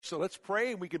So let's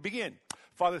pray and we can begin.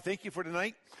 Father, thank you for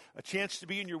tonight, a chance to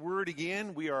be in your word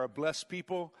again. We are a blessed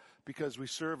people because we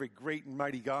serve a great and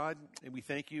mighty God, and we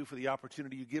thank you for the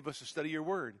opportunity you give us to study your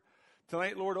word.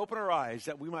 Tonight, Lord, open our eyes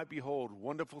that we might behold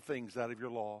wonderful things out of your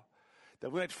law,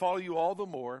 that we might follow you all the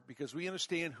more because we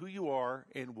understand who you are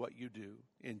and what you do.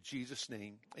 In Jesus'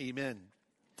 name, amen.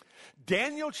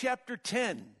 Daniel chapter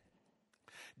 10.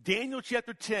 Daniel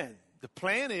chapter 10. The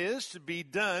plan is to be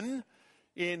done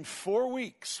in 4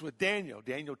 weeks with Daniel.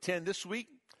 Daniel 10 this week.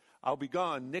 I'll be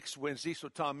gone next Wednesday, so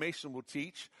Tom Mason will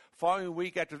teach. Following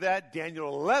week after that,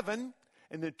 Daniel 11,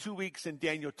 and then 2 weeks in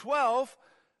Daniel 12,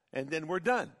 and then we're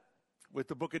done with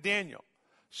the book of Daniel.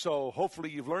 So hopefully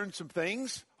you've learned some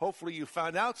things. Hopefully you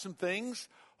found out some things.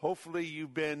 Hopefully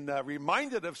you've been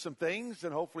reminded of some things,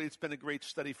 and hopefully it's been a great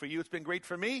study for you. It's been great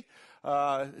for me.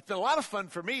 It's been a lot of fun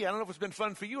for me. I don't know if it's been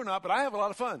fun for you or not, but I have a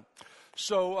lot of fun.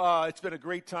 So it's been a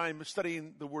great time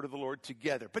studying the Word of the Lord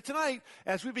together. But tonight,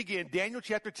 as we begin Daniel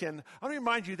chapter 10, I want to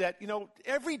remind you that,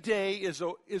 every day is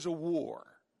a war.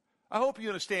 I hope you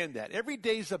understand that. Every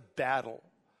day is a battle.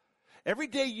 Every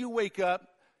day you wake up,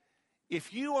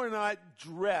 if you are not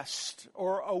dressed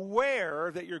or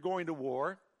aware that you're going to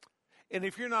war, and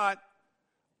if you're not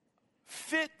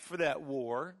fit for that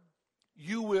war,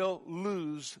 you will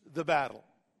lose the battle.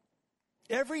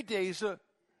 Every day is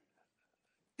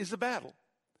a battle.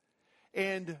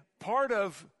 And part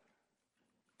of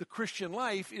the Christian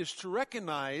life is to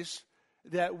recognize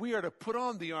that we are to put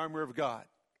on the armor of God.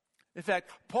 In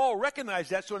fact, Paul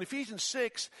recognized that. So in Ephesians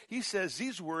 6, he says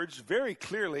these words very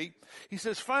clearly. He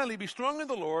says, finally, be strong in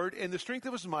the Lord and the strength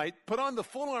of his might. Put on the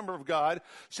full armor of God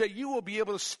so that you will be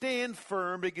able to stand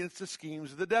firm against the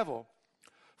schemes of the devil.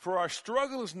 For our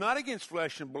struggle is not against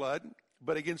flesh and blood,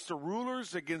 but against the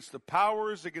rulers, against the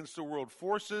powers, against the world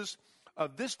forces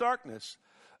of this darkness,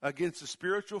 against the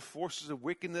spiritual forces of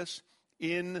wickedness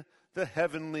in the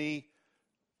heavenly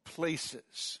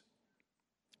places.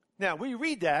 Now, we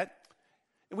read that,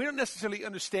 and we don't necessarily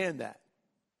understand that.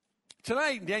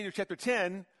 Tonight, in Daniel chapter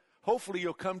 10, hopefully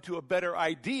you'll come to a better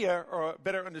idea or a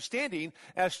better understanding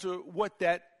as to what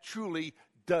that truly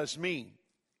does mean.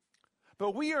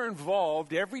 But we are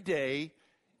involved every day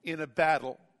in a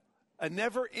battle, a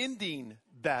never-ending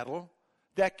battle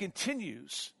that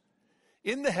continues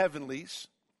in the heavenlies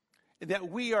and that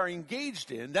we are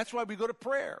engaged in. That's why we go to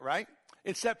prayer, right?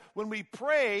 Except when we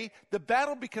pray, the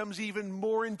battle becomes even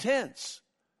more intense.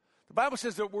 The Bible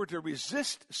says that we're to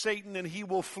resist Satan and he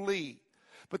will flee.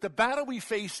 But the battle we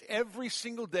face every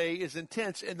single day is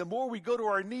intense. And the more we go to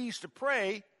our knees to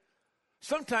pray,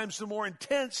 sometimes the more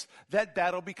intense that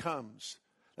battle becomes.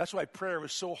 That's why prayer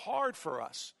is so hard for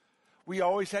us. We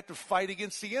always have to fight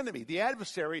against the enemy, the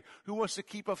adversary who wants to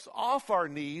keep us off our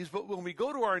knees. But when we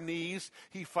go to our knees,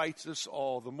 he fights us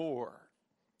all the more.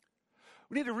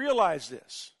 We need to realize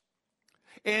this.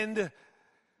 And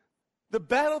the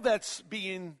battle that's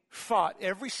being fought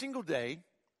every single day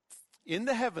in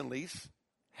the heavenlies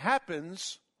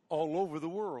happens all over the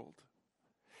world.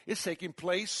 It's taking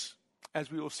place,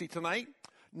 as we will see tonight,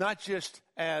 not just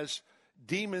as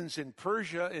demons in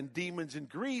Persia and demons in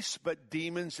Greece, but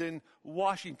demons in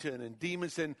Washington and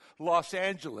demons in Los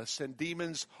Angeles and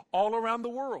demons all around the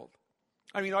world.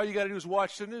 I mean, all you got to do is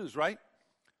watch the news, right?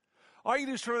 All you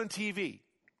do is turn on TV,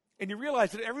 and you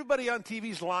realize that everybody on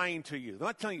TV is lying to you. They're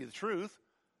not telling you the truth.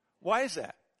 Why is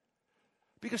that?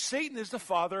 Because Satan is the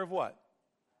father of what?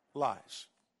 Lies.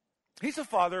 He's the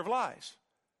father of lies.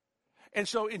 And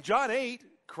so in John 8,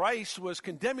 Christ was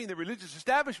condemning the religious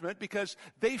establishment because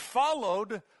they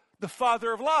followed the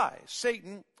father of lies,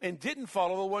 Satan, and didn't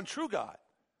follow the one true God.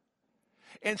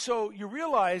 And so you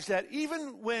realize that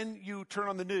even when you turn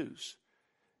on the news,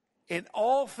 and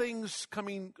all things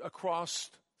coming across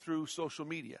through social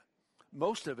media,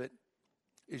 most of it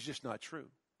is just not true.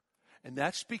 And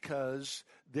that's because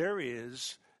there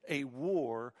is a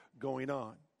war going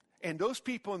on. And those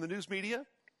people in the news media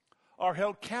are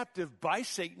held captive by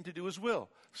Satan to do his will.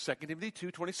 2 Timothy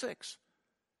 2:26.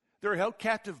 They're held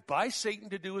captive by Satan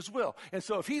to do his will. And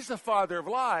so if he's the father of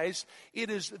lies, it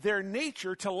is their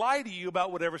nature to lie to you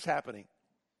about whatever's happening.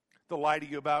 They'll lie to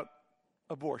you about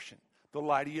abortion. They'll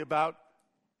lie to you about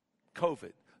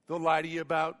COVID. They'll lie to you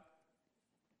about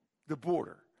the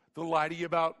border. They'll lie to you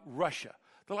about Russia.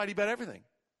 They'll lie to you about everything.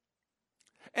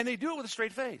 And they do it with a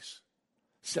straight face,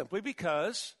 simply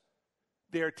because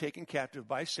they are taken captive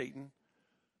by Satan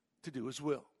to do his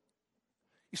will.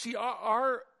 You see,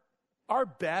 our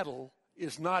battle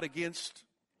is not against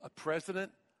a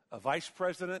president, a vice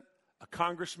president, a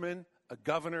congressman, a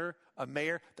governor, a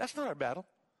mayor. That's not our battle.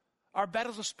 Our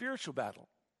battle is a spiritual battle.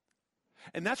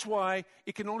 And that's why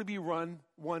it can only be won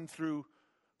through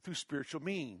through spiritual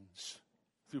means,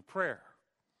 through prayer.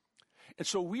 And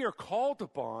so we are called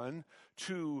upon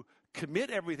to commit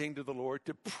everything to the Lord,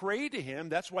 to pray to him.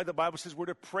 That's why the Bible says we're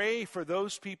to pray for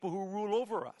those people who rule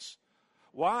over us.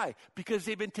 Why? Because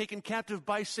they've been taken captive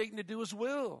by Satan to do his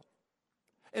will.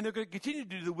 And they're going to continue to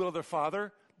do the will of their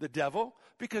father, the devil,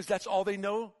 because that's all they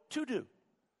know to do.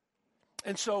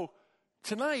 And so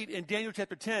tonight in Daniel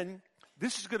chapter 10,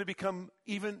 this is going to become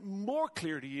even more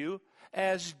clear to you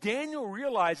as Daniel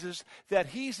realizes that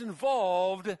he's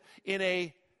involved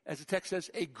in as the text says,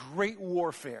 a great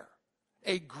warfare,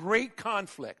 a great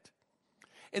conflict.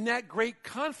 And that great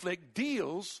conflict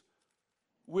deals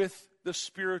with the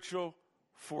spiritual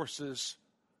forces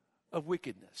of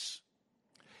wickedness.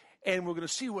 And we're going to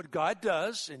see what God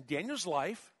does in Daniel's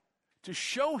life to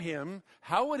show him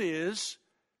how it is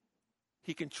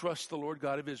he can trust the Lord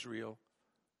God of Israel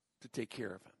to take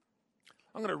care of him.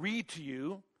 I'm going to read to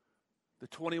you the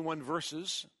 21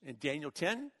 verses in Daniel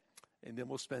 10, and then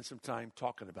we'll spend some time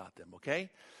talking about them,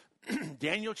 okay?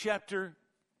 Daniel chapter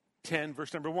 10,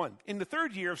 verse number 1. In the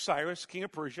 3rd year of Cyrus, king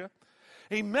of Persia,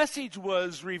 a message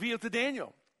was revealed to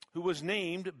Daniel, who was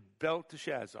named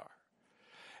Belteshazzar.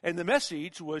 And the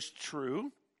message was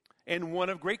true and one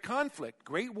of great conflict,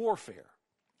 great warfare.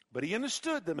 But he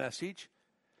understood the message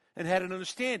and had an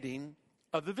understanding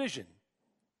of the vision.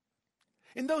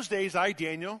 In those days, I,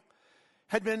 Daniel,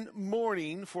 had been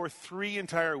mourning for 3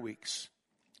 entire weeks.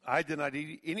 I did not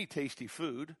eat any tasty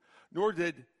food, nor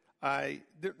did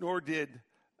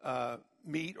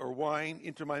meat or wine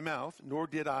enter my mouth, nor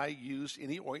did I use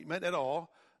any ointment at all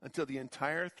until the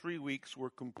entire 3 weeks were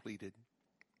completed.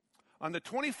 On the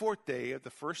 24th day of the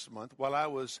 1st month, while I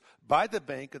was by the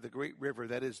bank of the great river,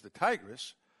 that is the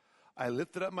Tigris, I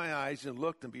lifted up my eyes and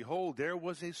looked, and behold, there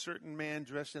was a certain man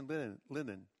dressed in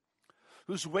linen,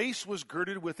 whose waist was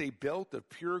girded with a belt of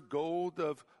pure gold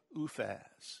of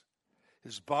Uphaz.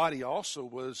 His body also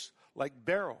was like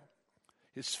beryl.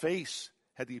 His face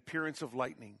had the appearance of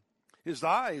lightning. His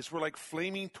eyes were like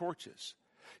flaming torches.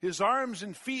 His arms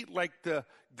and feet like the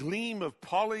gleam of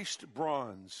polished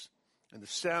bronze. And the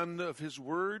sound of his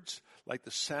words like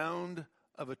the sound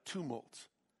of a tumult.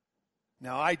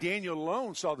 Now I, Daniel,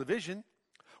 alone saw the vision,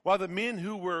 while the men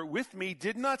who were with me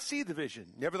did not see the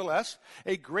vision. Nevertheless,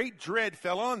 a great dread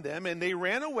fell on them, and they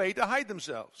ran away to hide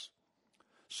themselves.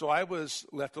 So I was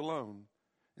left alone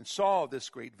and saw this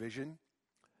great vision,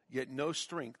 yet no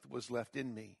strength was left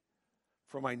in me,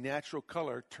 for my natural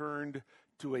color turned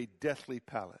to a deathly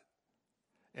pallor,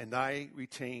 and I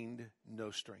retained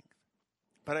no strength.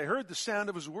 But I heard the sound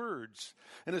of his words,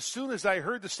 and as soon as I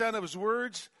heard the sound of his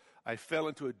words, I fell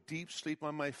into a deep sleep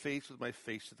on my face with my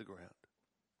face to the ground.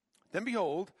 Then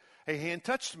behold, a hand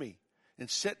touched me and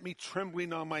set me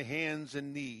trembling on my hands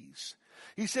and knees.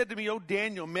 He said to me, O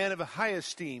Daniel, man of high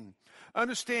esteem,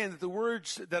 understand that the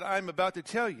words that I'm about to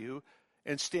tell you,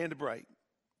 and stand upright.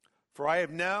 For I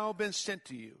have now been sent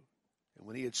to you. And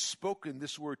when he had spoken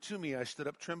this word to me, I stood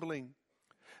up trembling.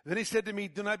 Then he said to me,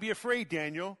 do not be afraid,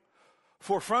 Daniel.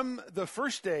 For from the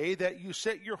first day that you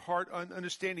set your heart on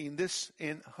understanding this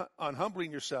and on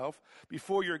humbling yourself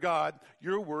before your God,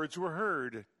 your words were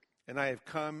heard, and I have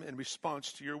come in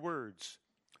response to your words.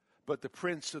 But the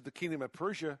prince of the kingdom of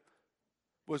Persia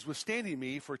was withstanding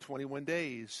me for 21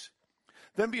 days.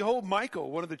 Then behold, Michael,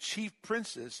 one of the chief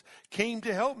princes, came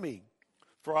to help me,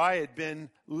 for I had been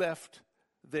left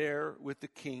there with the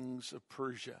kings of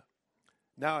Persia.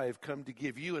 Now I have come to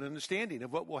give you an understanding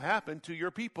of what will happen to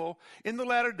your people in the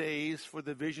latter days, for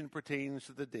the vision pertains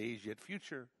to the days yet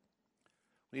future.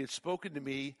 When he had spoken to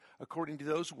me according to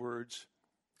these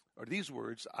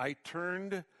words, I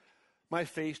turned my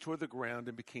face toward the ground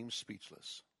and became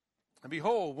speechless. And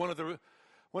behold,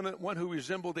 one who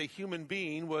resembled a human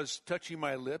being was touching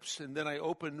my lips, and then I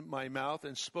opened my mouth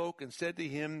and spoke and said to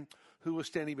him who was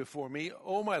standing before me,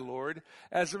 O my Lord,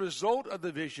 as a result of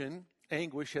the vision,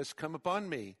 anguish has come upon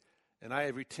me, and I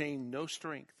have retained no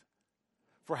strength.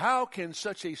 For how can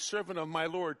such a servant of my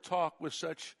Lord talk with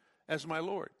such as my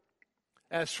Lord?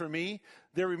 As for me,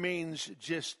 there remains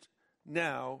just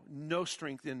now no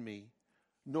strength in me,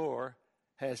 nor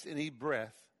has any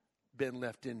breath been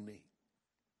left in me.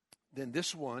 Then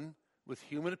this one, with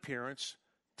human appearance,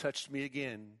 touched me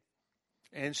again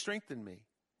and strengthened me.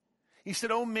 He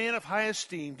said, O man of high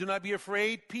esteem, do not be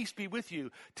afraid. Peace be with you.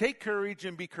 Take courage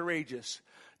and be courageous.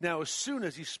 Now, as soon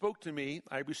as he spoke to me,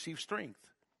 I received strength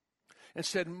and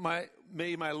said,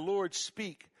 May my Lord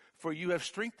speak, for you have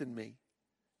strengthened me.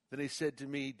 Then he said to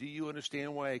me, do you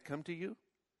understand why I come to you?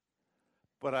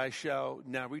 But I shall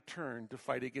now return to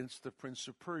fight against the prince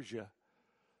of Persia.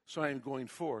 So I am going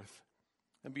forth.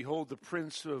 And behold, the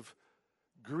prince of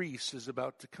Greece is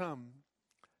about to come.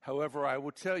 However, I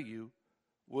will tell you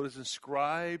what is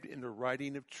inscribed in the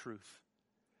writing of truth.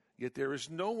 Yet there is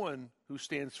no one who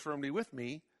stands firmly with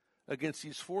me against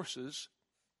these forces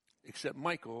except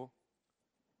Michael,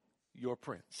 your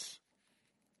prince.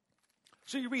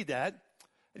 So you read that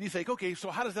and you think, okay,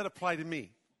 so how does that apply to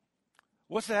me?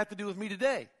 What's that have to do with me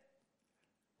today?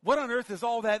 What on earth does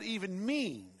all that even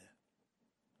mean?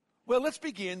 Well, let's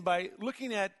begin by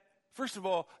looking at, first of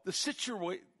all, the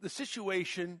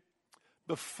situation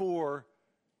before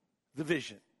the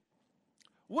vision.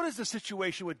 What is the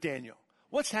situation with Daniel?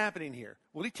 What's happening here?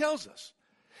 Well, he tells us.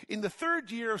 In the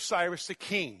 3rd year of Cyrus the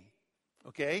king,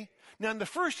 okay? Now, in the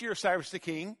 1st year of Cyrus the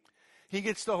king, he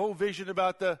gets the whole vision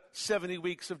about the 70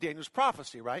 weeks of Daniel's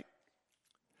prophecy, right?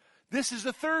 This is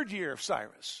the 3rd year of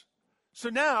Cyrus. So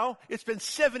now, it's been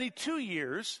 72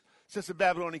 years since the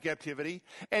Babylonian captivity,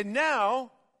 and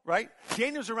now, right,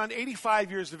 Daniel's around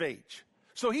 85 years of age.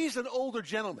 So he's an older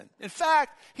gentleman. In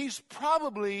fact, he's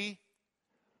probably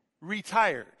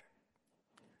retired.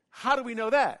 How do we know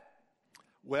that?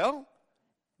 Well,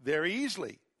 very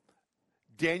easily.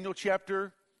 Daniel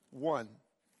chapter 1.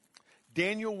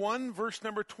 Daniel 1, verse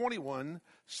number 21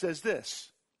 says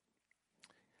this.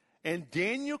 And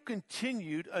Daniel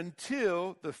continued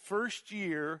until the 1st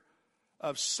year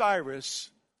of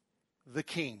Cyrus the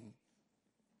king.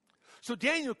 So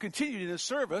Daniel continued in his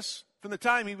service from the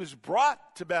time he was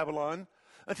brought to Babylon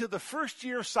until the 1st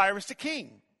year of Cyrus the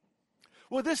king.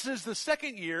 Well, this is the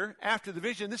 2nd year after the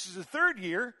vision. This is the 3rd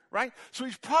year, right? So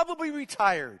he's probably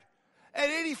retired. At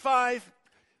 85,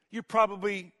 you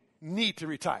probably need to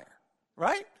retire,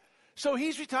 right? So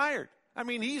he's retired. I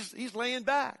mean, he's laying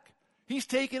back. He's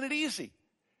taking it easy.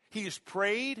 He's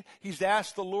prayed. He's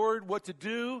asked the Lord what to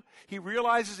do. He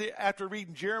realizes after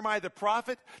reading Jeremiah the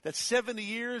prophet that 70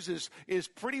 years is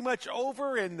pretty much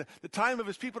over and the time of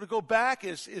his people to go back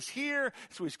is here.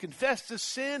 So he's confessed his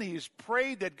sin. He's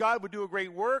prayed that God would do a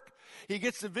great work. He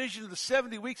gets the vision of the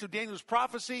 70 weeks of Daniel's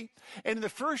prophecy. And in the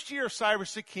 1st year of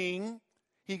Cyrus the king,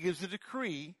 he gives a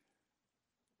decree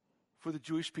for the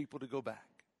Jewish people to go back.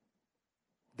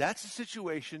 That's the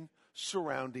situation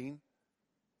surrounding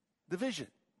the vision.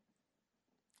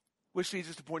 Which leads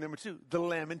us to point number 2, the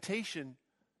lamentation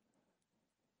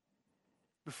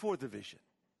before the vision.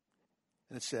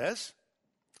 And it says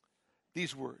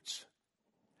these words.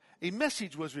 A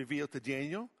message was revealed to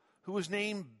Daniel, who was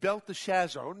named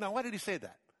Belteshazzar. Now, why did he say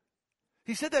that?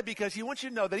 He said that because he wants you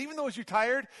to know that even though he's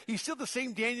retired, he's still the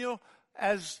same Daniel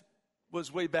as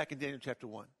was way back in Daniel chapter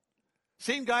 1.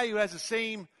 Same guy who has the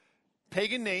same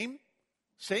pagan name.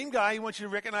 Same guy. He wants you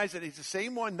to recognize that he's the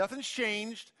same one. Nothing's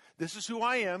changed. This is who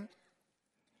I am.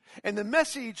 And the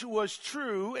message was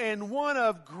true and one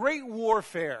of great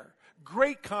warfare,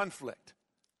 great conflict.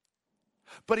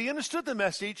 But he understood the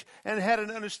message and had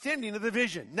an understanding of the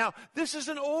vision. Now, this is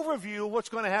an overview of what's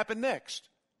going to happen next.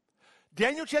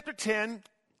 Daniel chapter 10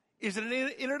 is an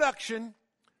introduction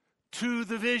to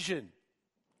the vision.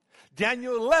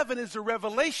 Daniel 11 is the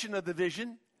revelation of the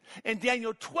vision. And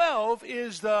Daniel 12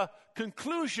 is the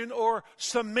conclusion or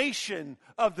summation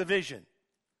of the vision.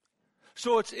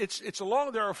 So it's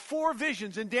along, there are 4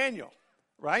 visions in Daniel,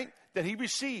 right, that he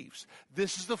receives.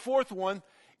 This is the 4th one.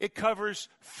 It covers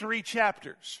 3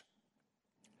 chapters.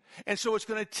 And so it's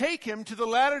going to take him to the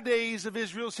latter days of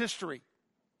Israel's history.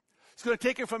 It's going to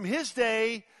take him from his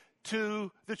day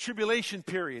to the tribulation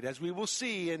period, as we will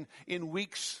see in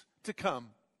weeks to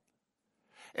come.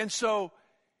 And so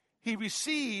he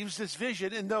receives this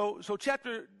vision, and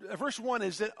verse 1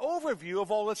 is an overview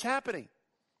of all that's happening.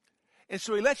 And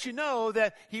so he lets you know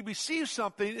that he receives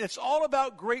something. It's all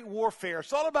about great warfare.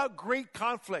 It's all about great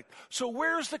conflict. So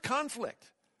where's the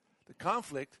conflict? The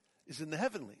conflict is in the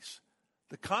heavenlies.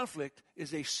 The conflict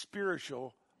is a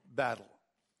spiritual battle.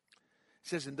 It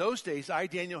says, in those days, I,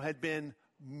 Daniel, had been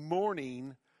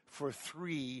mourning for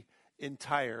 3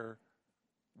 entire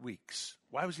weeks.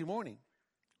 Why was he mourning?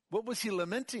 What was he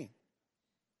lamenting?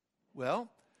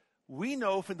 Well, we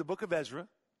know from the book of Ezra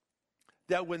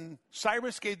that when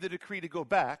Cyrus gave the decree to go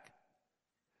back,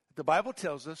 the Bible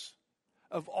tells us,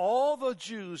 of all the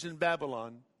Jews in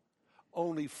Babylon,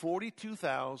 only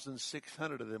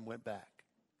 42,600 of them went back.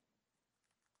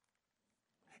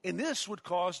 And this would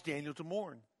cause Daniel to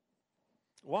mourn.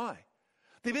 Why?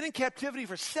 They've been in captivity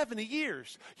for 70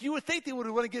 years. You would think they would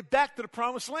want to get back to the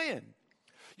promised land.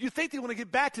 You think they want to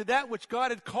get back to that which God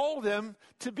had called them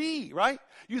to be, right?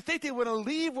 You think they want to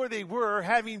leave where they were,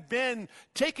 having been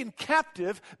taken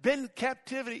captive, been in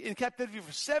captivity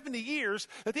for 70 years,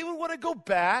 that they would want to go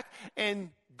back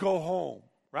and go home,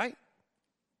 right?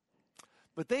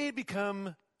 But they had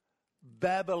become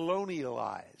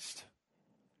Babylonialized.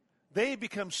 they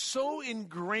become so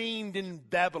ingrained in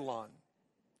Babylon,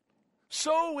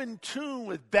 so in tune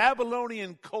with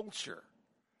Babylonian culture,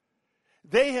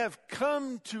 they have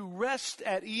come to rest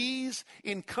at ease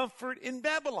in comfort in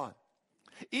Babylon.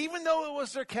 Even though it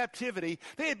was their captivity,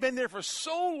 they had been there for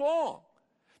so long.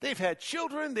 They've had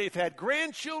children, they've had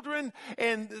grandchildren,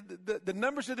 and the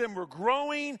numbers of them were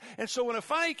growing. And so when it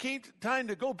finally came time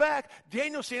to go back,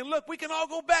 Daniel's saying, look, we can all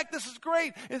go back. This is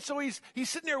great. And so he's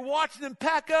sitting there watching them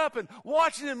pack up and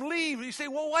watching them leave. And he's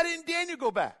saying, well, why didn't Daniel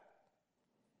go back?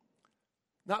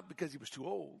 Not because he was too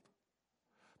old,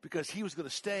 because he was going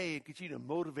to stay and continue to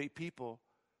motivate people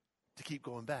to keep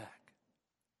going back.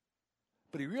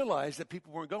 But he realized that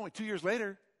people weren't going. 2 years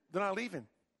later, they're not leaving.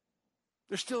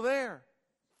 They're still there.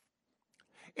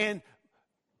 And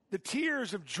the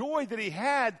tears of joy that he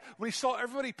had when he saw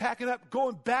everybody packing up,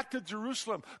 going back to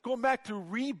Jerusalem, going back to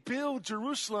rebuild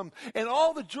Jerusalem, and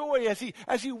all the joy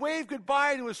as he waved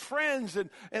goodbye to his friends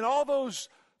and all those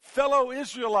fellow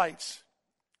Israelites,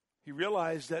 he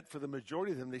realized that for the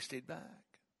majority of them, they stayed back.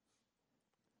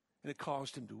 And it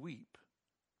caused him to weep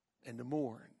and to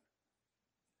mourn.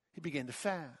 He began to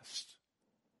fast.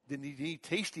 Didn't eat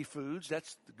tasty foods.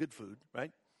 That's the good food,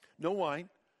 right? No wine.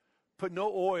 Put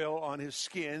no oil on his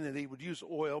skin, and he would use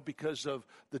oil because of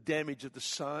the damage of the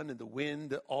sun and the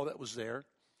wind, all that was there.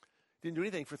 Didn't do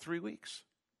anything for 3 weeks.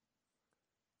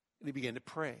 And he began to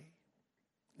pray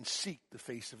and seek the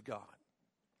face of God.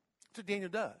 That's what Daniel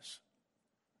does.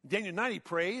 Daniel 9, he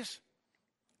prays,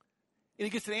 and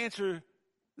he gets an answer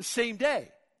the same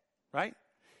day, right?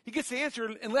 He gets the answer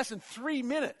in less than 3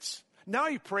 minutes. Now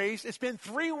he prays. It's been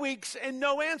 3 weeks and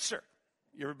no answer.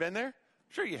 You ever been there?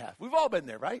 Sure you have. We've all been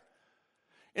there, right?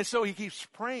 And so he keeps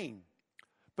praying,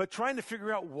 but trying to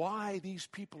figure out why these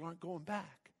people aren't going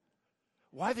back.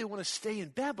 Why they want to stay in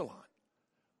Babylon.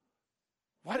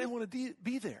 Why they want to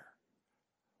be there.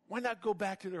 Why not go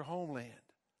back to their homeland,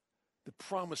 the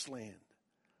promised land,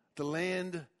 the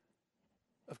land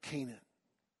of Canaan?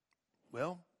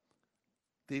 Well,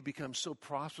 they become so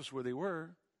prosperous where they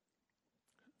were,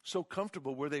 so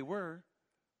comfortable where they were,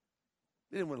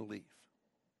 they didn't want to leave.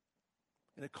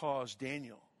 And it caused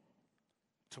Daniel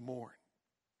to mourn.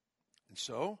 And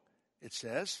so it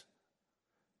says,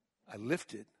 I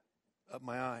lifted up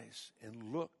my eyes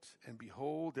and looked, and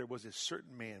behold, there was a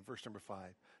certain man, verse number 5,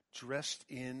 dressed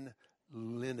in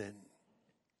linen.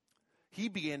 He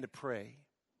began to pray.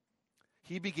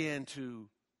 He began to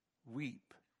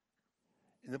weep.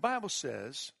 And the Bible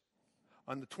says,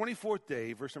 on the 24th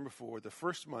day, verse number 4, the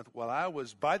first month, while I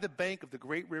was by the bank of the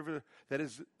great river that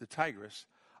is the Tigris,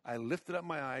 I lifted up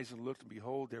my eyes and looked, and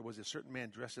behold, there was a certain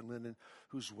man dressed in linen,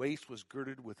 whose waist was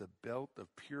girded with a belt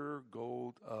of pure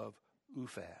gold of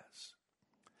Uphaz.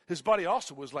 His body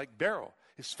also was like beryl.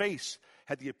 His face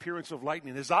had the appearance of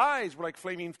lightning. His eyes were like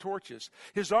flaming torches.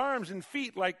 His arms and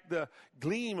feet like the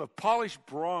gleam of polished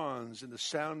bronze, and the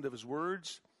sound of his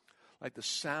words like the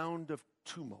sound of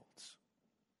tumult.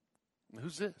 Now,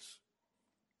 who's this?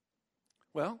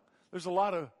 Well, there's a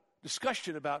lot of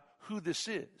discussion about who this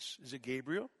is. Is it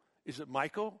Gabriel? Is it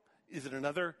Michael? Is it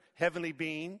another heavenly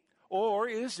being? Or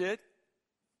is it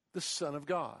the Son of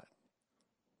God?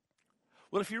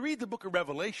 Well, if you read the book of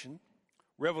Revelation,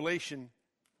 Revelation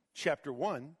chapter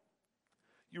 1,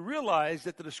 you realize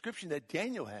that the description that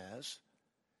Daniel has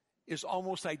is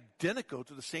almost identical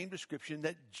to the same description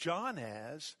that John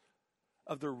has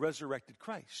of the resurrected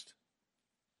Christ.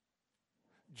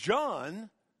 John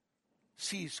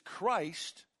sees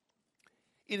Christ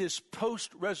in his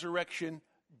post-resurrection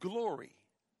glory.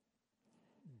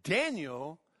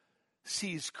 Daniel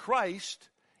sees Christ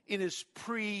in his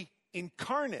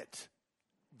pre-incarnate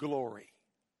glory.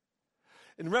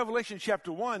 In Revelation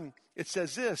chapter 1, it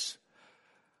says this,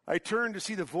 I turned to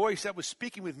see the voice that was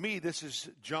speaking with me, this is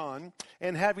John,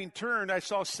 and having turned, I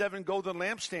saw 7 golden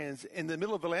lampstands. In the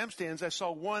middle of the lampstands, I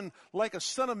saw one like a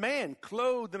son of man,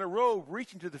 clothed in a robe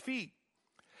reaching to the feet,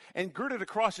 and girded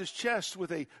across his chest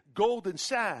with a golden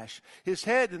sash. His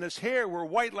head and his hair were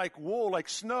white like wool, like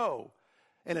snow,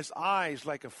 and his eyes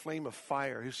like a flame of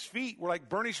fire. His feet were like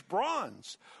burnished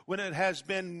bronze when it has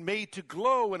been made to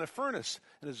glow in a furnace,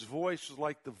 and his voice was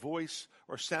like the voice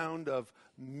or sound of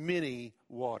many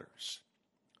waters.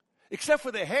 Except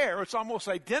for the hair, it's almost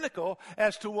identical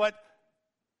as to what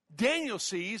Daniel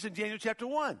sees in Daniel chapter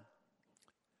 1.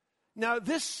 Now,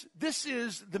 this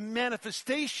is the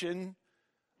manifestation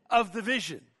of the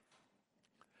vision.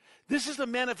 This is the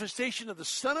manifestation of the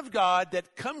Son of God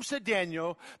that comes to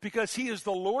Daniel because he is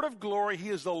the Lord of glory. He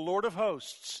is the Lord of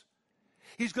hosts.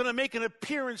 He's going to make an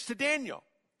appearance to Daniel.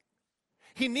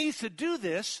 He needs to do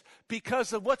this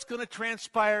because of what's going to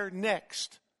transpire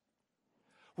next.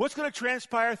 What's going to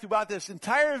transpire throughout this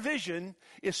entire vision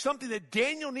is something that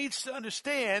Daniel needs to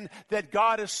understand, that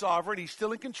God is sovereign. He's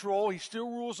still in control. He still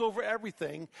rules over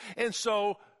everything. And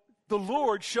so the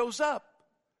Lord shows up.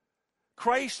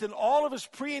 Christ in all of his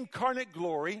pre-incarnate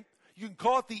glory. You can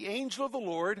call it the angel of the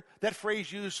Lord. That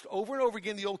phrase used over and over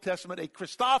again in the Old Testament, a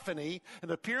Christophany,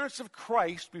 an appearance of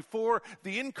Christ before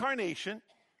the incarnation.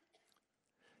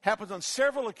 Happens on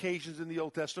several occasions in the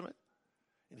Old Testament.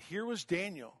 And here was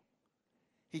Daniel.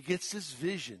 He gets this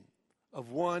vision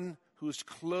of one who is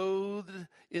clothed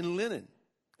in linen.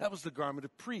 That was the garment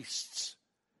of priests.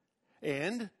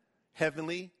 And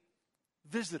heavenly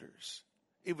visitors.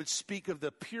 It would speak of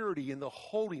the purity and the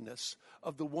holiness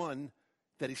of the one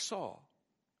that he saw.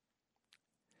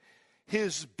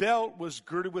 His belt was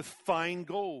girded with fine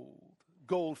gold,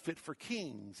 gold fit for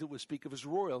kings. It would speak of his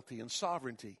royalty and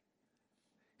sovereignty.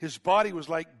 His body was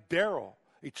like beryl,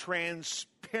 a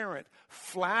transparent,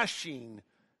 flashing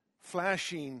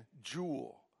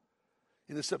jewel.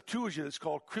 In the Septuagint, it's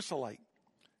called chrysolite.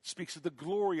 It speaks of the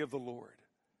glory of the Lord.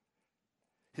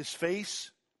 His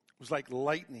face was like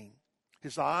lightning.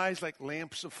 His eyes like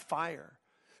lamps of fire,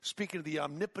 speaking of the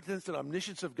omnipotence and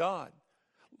omniscience of God.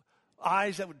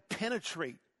 Eyes that would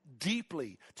penetrate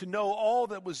deeply to know all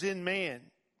that was in man.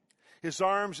 His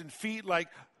arms and feet like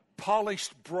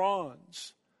polished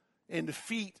bronze. And the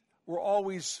feet were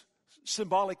always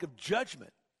symbolic of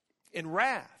judgment and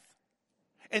wrath.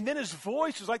 And then his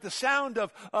voice was like the sound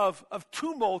of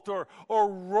tumult or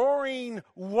roaring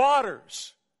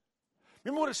waters.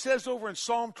 Remember what it says over in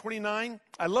Psalm 29?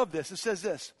 I love this. It says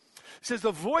this. It says,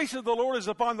 the voice of the Lord is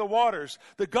upon the waters.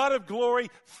 The God of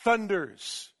glory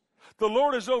thunders. The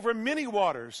Lord is over many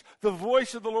waters. The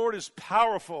voice of the Lord is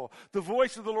powerful. The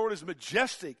voice of the Lord is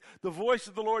majestic. The voice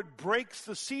of the Lord breaks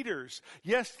the cedars.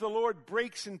 Yes, the Lord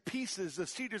breaks in pieces the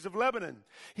cedars of Lebanon.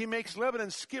 He makes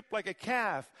Lebanon skip like a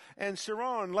calf and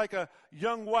Sharon like a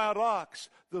young wild ox.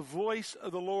 The voice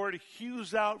of the Lord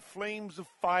hews out flames of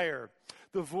fire.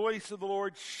 The voice of the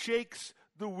Lord shakes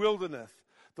the wilderness.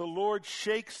 The Lord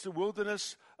shakes the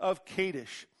wilderness of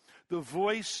Kadesh. The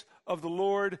voice of the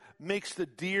Lord makes the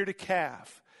deer to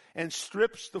calf and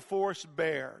strips the forest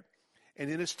bare. And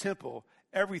in his temple,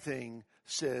 everything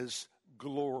says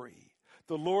glory.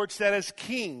 The Lord sat as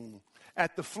king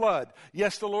at the flood.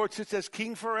 Yes, the Lord sits as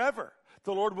king forever.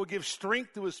 The Lord will give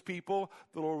strength to his people.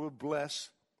 The Lord will bless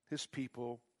his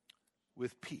people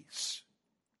with peace.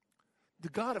 The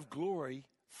God of glory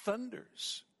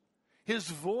thunders. His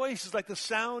voice is like the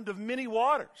sound of many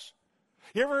waters.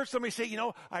 You ever heard somebody say,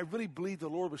 I really believe the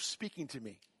Lord was speaking to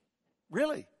me?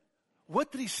 Really?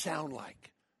 What did he sound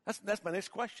like? That's my next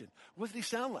question. What did he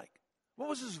sound like? What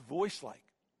was his voice like?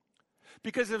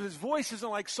 Because if his voice isn't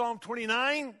like Psalm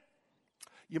 29,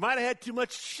 you might have had too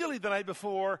much chili the night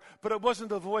before, but it wasn't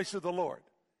the voice of the Lord,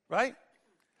 right?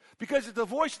 Because it's the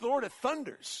voice of the Lord that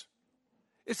thunders.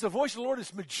 It's the voice of the Lord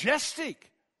that's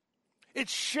majestic. It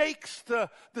shakes the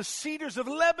cedars of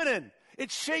Lebanon.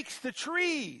 It shakes the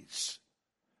trees.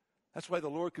 That's why the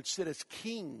Lord could sit as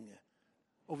king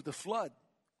over the flood,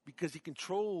 because he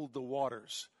controlled the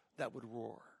waters that would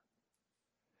roar.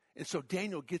 And so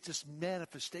Daniel gets this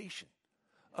manifestation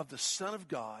of the Son of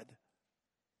God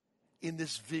in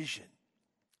this vision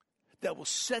that will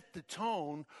set the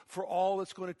tone for all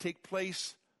that's going to take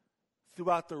place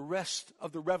throughout the rest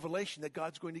of the revelation that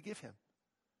God's going to give him.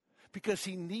 Because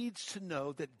he needs to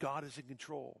know that God is in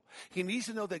control. He needs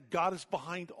to know that God is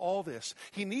behind all this.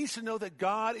 He needs to know that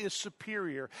God is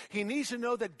superior. He needs to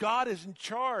know that God is in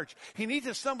charge. He needs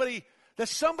that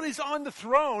somebody's on the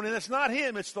throne, and it's not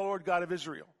him, it's the Lord God of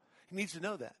Israel. He needs to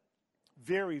know that.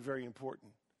 Very, very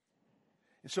important.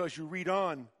 And so as you read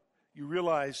on, you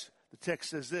realize the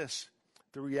text says this,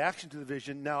 the reaction to the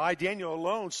vision. Now I, Daniel,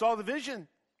 alone saw the vision,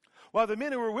 while the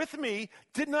men who were with me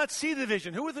did not see the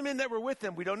vision. Who were the men that were with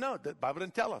them? We don't know. The Bible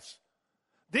didn't tell us.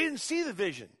 They didn't see the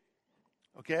vision.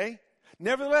 Okay?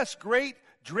 Nevertheless, great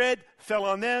dread fell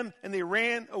on them, and they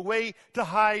ran away to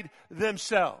hide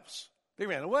themselves. They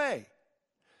ran away.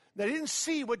 They didn't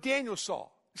see what Daniel saw.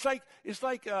 It's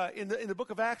like in the book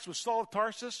of Acts with Saul of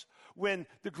Tarsus, when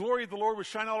the glory of the Lord was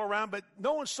shining all around, but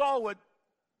no one saw what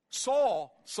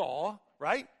Saul saw,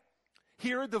 right?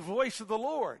 Hear the voice of the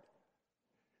Lord.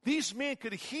 These men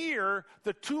could hear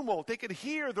the tumult. They could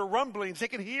hear the rumblings. They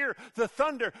could hear the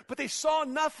thunder, but they saw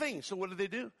nothing. So what did they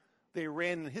do? They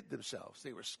ran and hid themselves.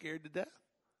 They were scared to death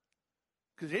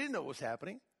because they didn't know what was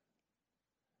happening.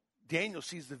 Daniel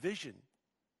sees the vision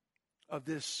of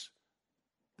this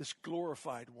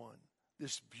glorified one,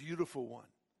 this beautiful one.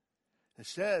 It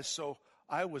says, so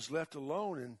I was left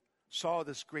alone and saw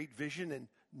this great vision, and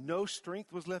no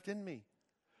strength was left in me.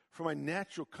 for my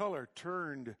natural color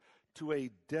turned to a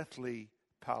deathly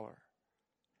pallor,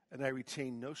 and I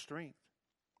retained no strength.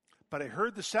 But I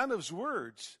heard the sound of his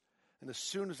words, and as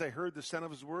soon as I heard the sound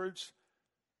of his words,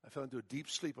 I fell into a deep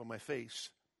sleep on my face,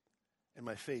 and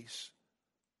my face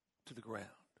to the ground.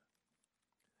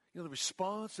 You know, the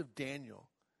response of Daniel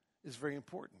is very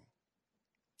important,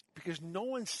 because no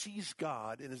one sees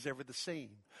God and is ever the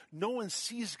same. No one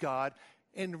sees God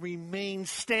and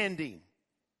remains standing.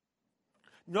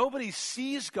 Nobody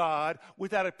sees God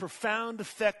without a profound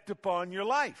effect upon your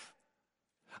life.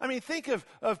 I mean, think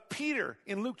of Peter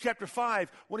in Luke chapter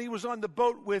 5 when he was on the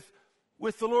boat with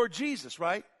the Lord Jesus,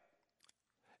 right?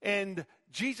 And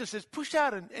Jesus says, push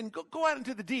out and go out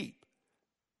into the deep.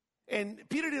 And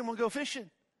Peter didn't want to go fishing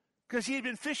because he had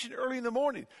been fishing early in the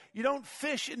morning. You don't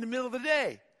fish in the middle of the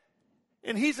day.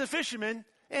 And he's a fisherman,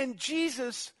 and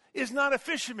Jesus is not a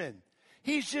fisherman.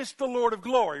 He's just the Lord of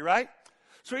glory, right?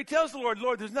 So he tells the Lord,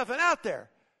 Lord, there's nothing out there.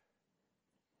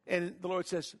 And the Lord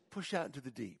says, push out into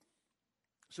the deep.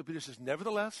 So Peter says,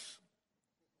 nevertheless,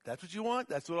 that's what you want,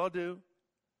 that's what I'll do.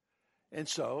 And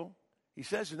so he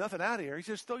says, there's nothing out here. He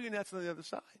says, throw your nets on the other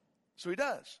side. So he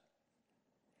does.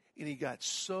 And he got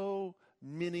so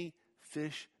many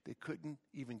fish, they couldn't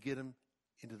even get him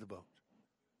into the boat.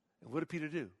 And what did Peter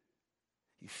do?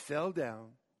 He fell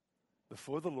down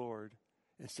before the Lord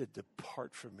and said,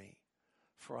 depart from me,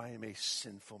 for I am a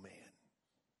sinful man.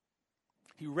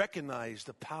 He recognized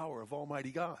the power of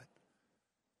Almighty God.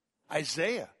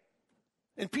 Isaiah.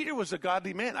 And Peter was a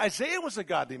godly man. Isaiah was a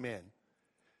godly man.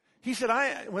 He said,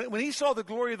 when he saw the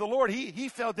glory of the Lord, he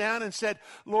fell down and said,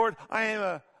 Lord, I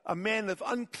am a man of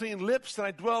unclean lips, and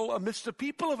I dwell amidst the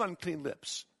people of unclean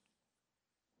lips.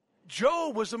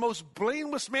 Job was the most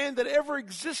blameless man that ever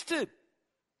existed.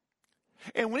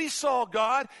 And when he saw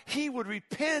God, he would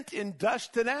repent in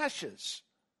dust and ashes.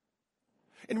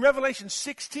 In Revelation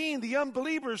 16, the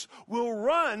unbelievers will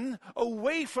run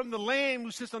away from the Lamb who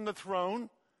sits on the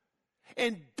throne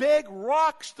and beg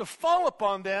rocks to fall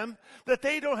upon them that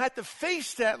they don't have to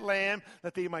face that Lamb,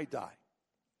 that they might die.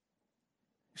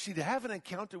 You see, to have an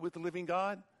encounter with the living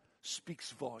God speaks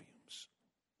volumes.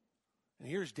 And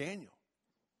here's Daniel.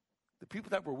 The people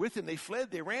that were with him, they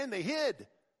fled, they ran, they hid.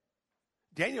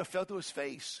 Daniel fell to his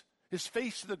face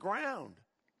to the ground.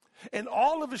 And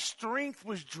all of his strength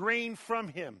was drained from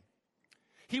him.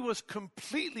 He was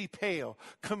completely pale,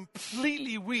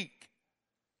 completely weak,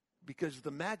 because of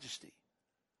the majesty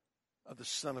of the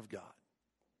Son of God.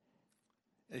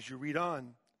 As you read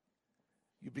on,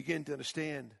 you begin to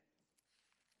understand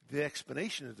the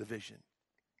explanation of the vision.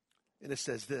 And it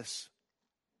says this,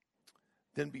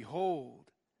 then behold,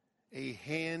 a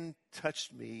hand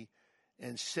touched me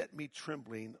and set me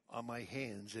trembling on my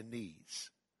hands and knees.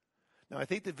 Now, I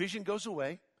think the vision goes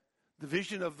away. The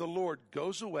vision of the Lord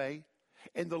goes away,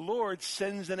 and the Lord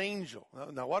sends an angel.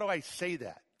 Now, why do I say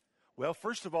that? Well,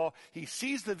 first of all, he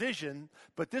sees the vision,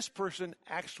 but this person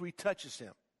actually touches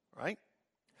him, right?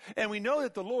 And we know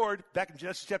that the Lord, back in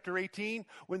Genesis chapter 18,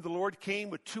 when the Lord came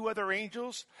with two other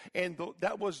angels, and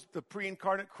that was the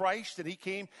pre-incarnate Christ, and he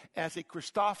came as a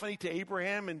Christophany to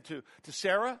Abraham and to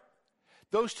Sarah.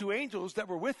 Those two angels that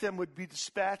were with them would be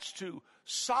dispatched to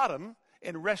Sodom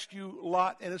and rescue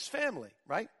Lot and his family,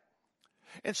 right?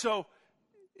 And so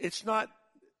it's not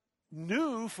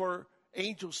new for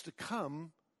angels to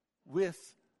come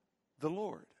with the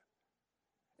Lord.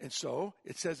 And so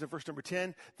it says in verse number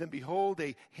 10, then behold,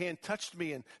 a hand touched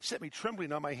me and set me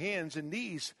trembling on my hands and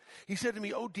knees. He said to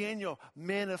me, O Daniel,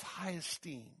 man of high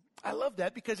esteem. I love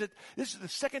that because this is the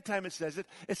second time it says it.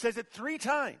 It says it 3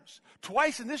 times,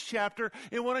 twice in this chapter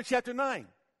and one in chapter 9.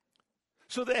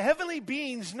 So the heavenly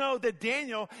beings know that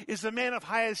Daniel is a man of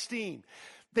high esteem.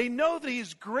 They know that he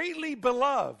is greatly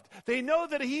beloved. They know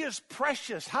that he is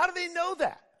precious. How do they know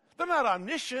that? They're not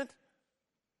omniscient.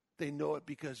 They know it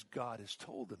because God has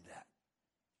told them that.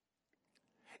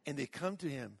 And they come to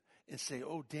him and say,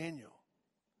 oh, Daniel,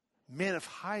 man of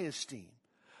high esteem,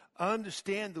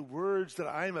 understand the words that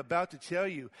I am about to tell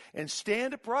you and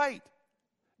stand upright.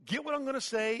 Get what I'm going to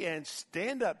say and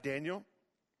stand up, Daniel.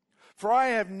 For I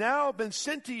have now been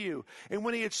sent to you. And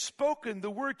when he had spoken the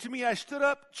word to me, I stood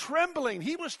up trembling.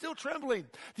 He was still trembling.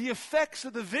 The effects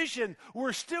of the vision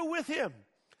were still with him.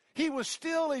 He was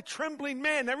still a trembling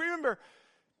man. Now remember,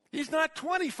 he's not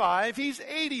 25, he's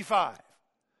 85.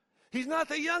 He's not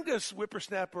the youngest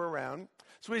whippersnapper around.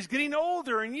 So he's getting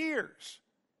older in years.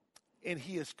 And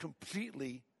he is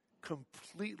completely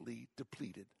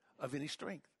depleted of any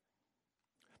strength.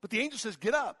 But the angel says,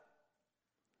 get up.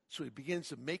 So he begins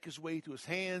to make his way to his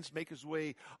hands, make his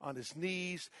way on his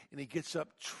knees, and he gets up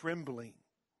trembling.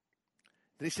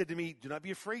 Then he said to me, do not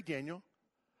be afraid, Daniel,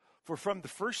 For from the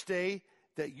first day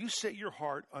that you set your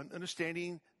heart on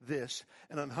understanding this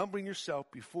and on humbling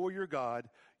yourself before your God,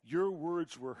 your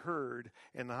words were heard,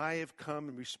 and I have come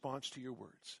in response to your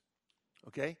words.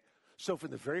 Okay? So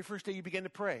from the very first day you began to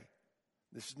pray,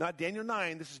 this is not Daniel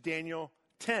 9, this is Daniel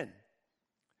 10,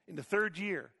 in the 3rd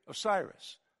year of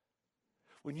Cyrus.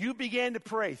 When you began to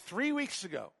pray 3 weeks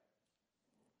ago,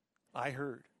 I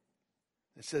heard.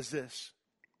 It says this,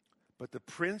 but the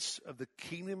prince of the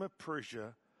kingdom of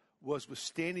Persia was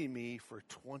withstanding me for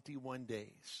 21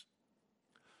 days.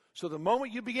 So the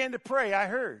moment you began to pray, I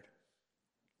heard.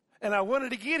 And I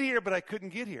wanted to get here, but I couldn't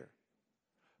get here.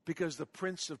 Because the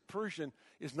prince of Persia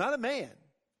is not a man.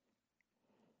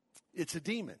 It's a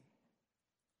demon.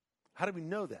 How do we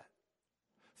know that?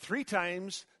 3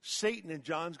 times Satan in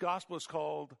John's gospel is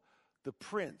called the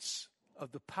prince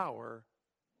of the power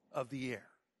of the air.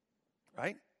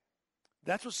 Right?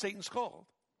 That's what Satan's called.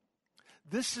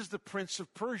 This is the prince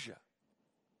of Persia.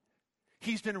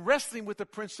 He's been wrestling with the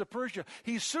prince of Persia.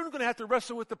 He's soon going to have to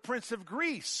wrestle with the prince of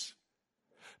Greece.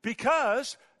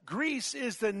 Because Greece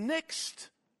is the next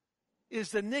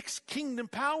kingdom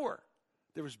power.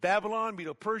 There was Babylon,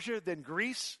 Medo-Persia, then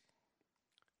Greece.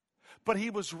 But he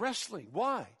was wrestling.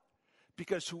 Why?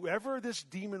 Because whoever this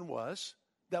demon was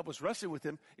that was wrestling with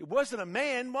him, it wasn't a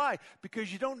man. Why?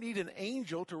 Because you don't need an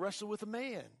angel to wrestle with a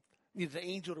man. You need an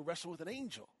angel to wrestle with an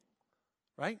angel.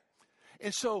 Right?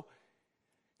 And so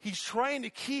he's trying to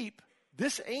keep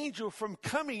this angel from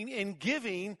coming and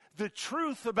giving the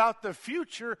truth about the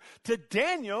future to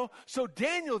Daniel, so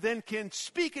Daniel then can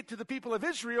speak it to the people of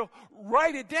Israel,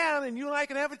 write it down, and you and I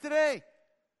can have it today.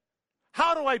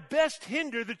 How do I best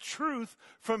hinder the truth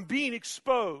from being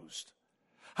exposed?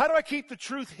 How do I keep the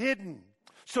truth hidden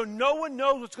so no one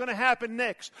knows what's going to happen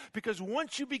next? Because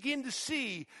once you begin to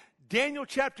see Daniel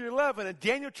chapter 11 and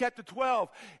Daniel chapter 12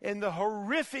 and the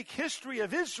horrific history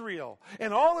of Israel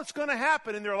and all that's going to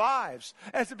happen in their lives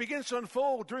as it begins to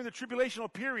unfold during the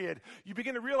tribulational period, you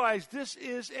begin to realize this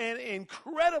is an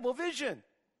incredible vision.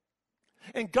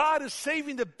 And God is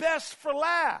saving the best for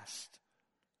last.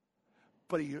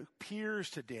 But he appears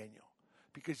to Daniel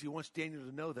because he wants Daniel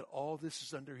to know that all this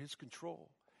is under his control.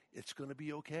 It's going to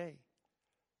be okay.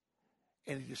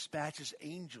 And he dispatches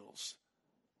angels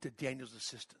to Daniel's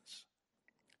assistance.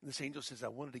 And this angel says, I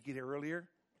wanted to get here earlier.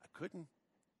 I couldn't.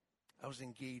 I was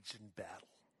engaged in battle.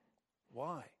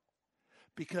 Why?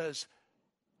 Because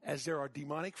as there are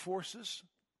demonic forces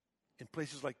in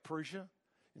places like Persia,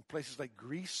 in places like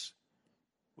Greece,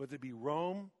 whether it be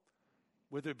Rome,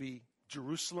 whether it be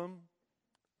Jerusalem,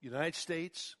 United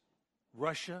States,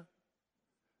 Russia,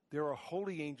 there are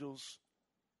holy angels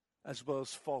as well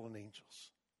as fallen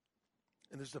angels.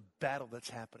 And there's a battle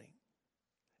that's happening.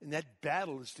 And that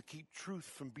battle is to keep truth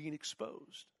from being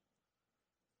exposed.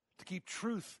 To keep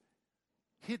truth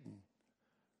hidden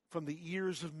from the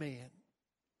ears of man.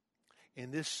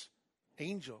 And this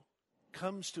angel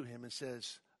comes to him and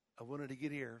says, I wanted to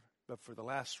get here, but for the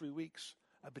last 3 weeks,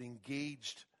 I've been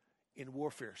engaged in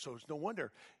warfare. So it's no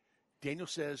wonder. Daniel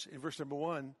says in verse number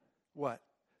 1, what?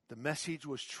 The message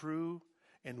was true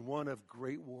and one of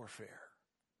great warfare.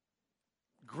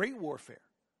 Great warfare.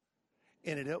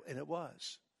 And it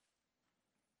was.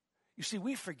 You see,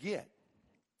 we forget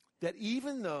that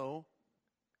even though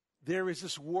there is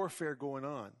this warfare going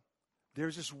on,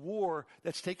 there's this war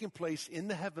that's taking place in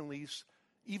the heavenlies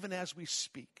even as we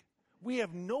speak. We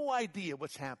have no idea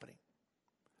what's happening,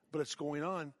 but it's going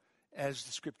on as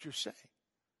the scriptures say.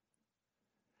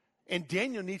 And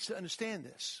Daniel needs to understand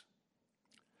this.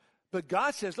 But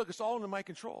God says, look, it's all under my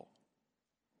control.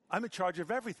 I'm in charge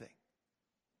of everything.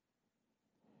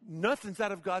 Nothing's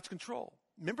out of God's control.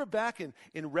 Remember back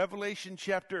in Revelation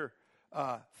chapter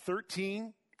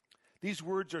 13, these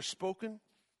words are spoken.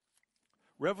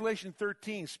 Revelation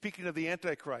 13, speaking of the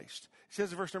Antichrist, it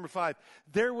says in verse number 5,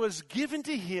 there was given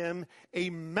to him a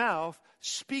mouth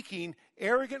speaking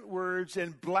arrogant words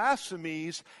and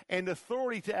blasphemies, and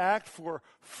authority to act for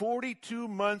 42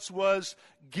 months was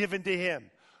given to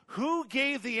him. Who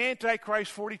gave the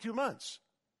Antichrist 42 months?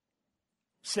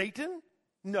 Satan?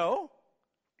 No.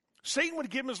 Satan would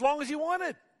give him as long as he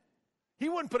wanted. He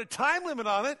wouldn't put a time limit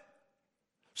on it.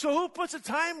 So who puts a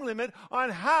time limit on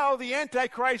how the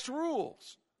Antichrist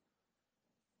rules?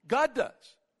 God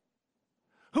does.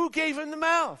 Who gave him the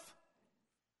mouth?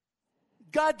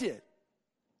 God did.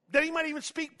 That he might even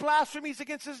speak blasphemies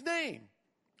against his name.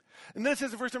 And then it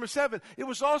says in verse number 7, it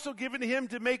was also given to him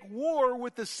to make war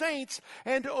with the saints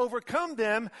and to overcome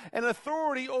them, and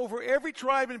authority over every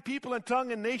tribe and people and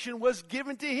tongue and nation was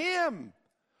given to him.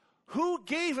 Who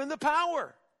gave him the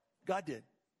power? God did.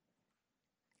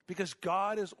 Because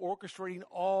God is orchestrating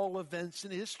all events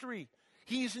in history.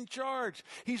 He's in charge.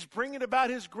 He's bringing about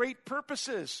his great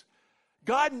purposes.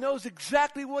 God knows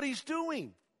exactly what he's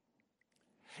doing.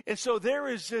 And so there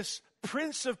is this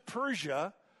prince of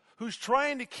Persia who's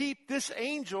trying to keep this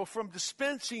angel from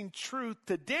dispensing truth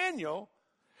to Daniel.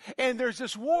 And there's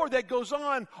this war that goes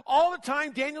on all the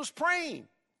time. Daniel's praying,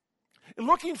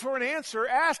 looking for an answer,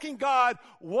 asking God,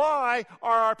 why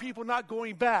are our people not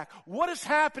going back? What is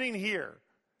happening here?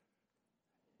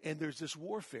 And there's this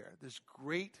warfare, this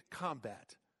great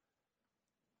combat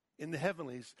in the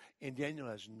heavenlies, and Daniel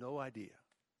has no idea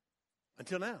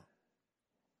until now.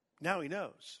 Now he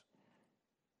knows.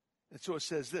 And so it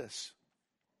says this.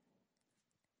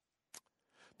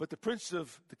 But the prince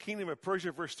of the kingdom of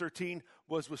Persia, verse 13,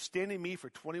 was withstanding me for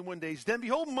 21 days. Then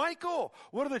behold, Michael,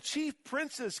 one of the chief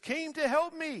princes, came to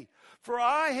help me, for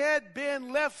I had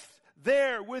been left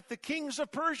there with the kings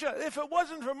of Persia. If it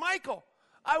wasn't for Michael,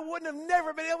 I wouldn't have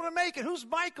never been able to make it. Who's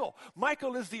Michael?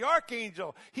 Michael is the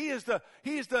archangel. He is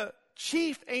the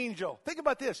chief angel. Think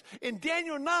about this. In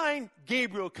Daniel 9,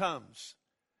 Gabriel comes.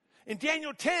 In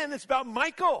Daniel 10, it's about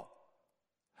Michael.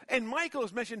 And Michael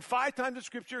is mentioned 5 times in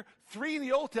Scripture, 3 in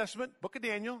the Old Testament, book of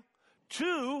Daniel,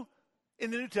 2 in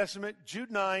the New Testament,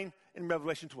 Jude 9 and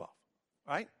Revelation 12.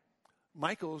 Right?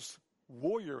 Michael's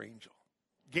warrior angel.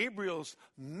 Gabriel's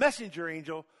messenger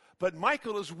angel, but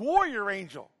Michael is warrior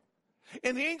angel.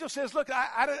 And the angel says, look,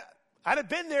 I'd have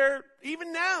been there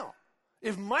even now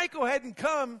if Michael hadn't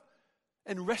come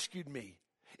and rescued me.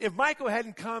 If Michael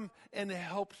hadn't come and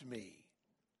helped me.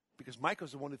 Because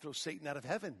Michael's the one who throws Satan out of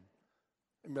heaven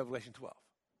in Revelation 12.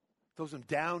 Throws him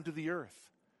down to the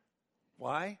earth.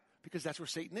 Why? Because that's where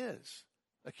Satan is.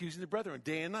 Accusing the brethren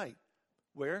day and night.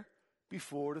 Where?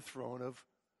 Before the throne of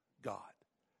God.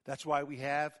 That's why we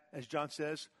have, as John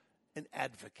says, an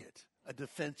advocate, a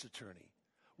defense attorney.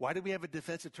 Why do we have a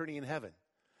defense attorney in heaven?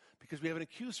 Because we have an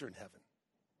accuser in heaven.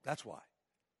 That's why.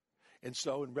 And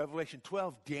so in Revelation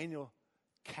 12, Daniel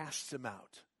casts him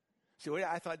out. See, well,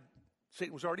 I thought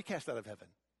Satan was already cast out of heaven.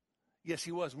 Yes,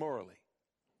 he was morally,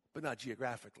 but not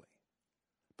geographically.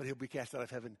 But he'll be cast out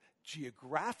of heaven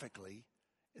geographically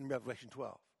in Revelation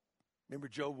 12. Remember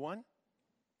Job 1?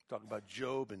 Talking about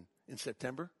Job in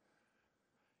September.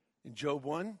 In Job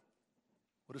 1,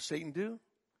 what does Satan do?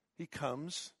 He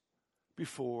comes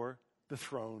before the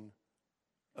throne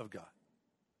of God.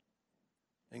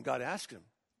 And God asks him,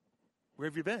 where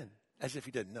have you been? As if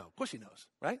he didn't know. Of course he knows,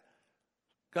 right?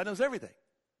 God knows everything.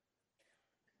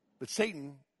 But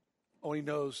Satan only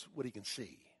knows what he can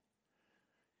see.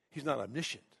 He's not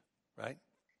omniscient, right?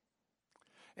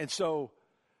 And so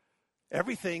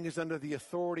everything is under the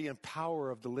authority and power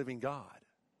of the living God.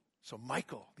 So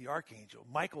Michael, the archangel,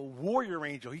 Michael, warrior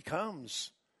angel, he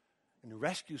comes and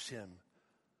rescues him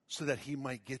so that he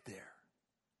might get there.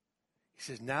 He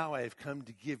says, now I have come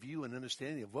to give you an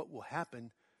understanding of what will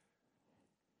happen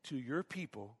to your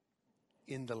people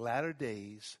in the latter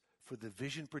days, for the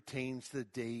vision pertains to the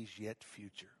days yet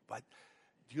future. But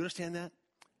do you understand that?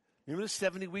 Remember the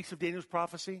 70 weeks of Daniel's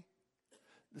prophecy?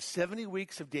 The 70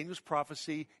 weeks of Daniel's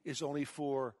prophecy is only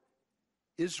for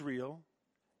Israel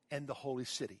and the holy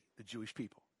city, the Jewish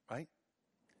people, right?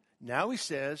 Now he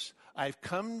says, I've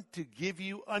come to give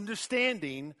you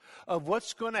understanding of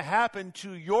what's going to happen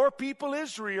to your people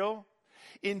Israel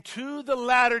into the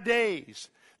latter days.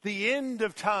 The end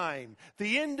of time,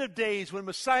 the end of days when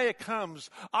Messiah comes.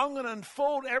 I'm going to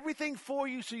unfold everything for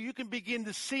you so you can begin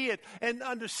to see it and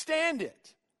understand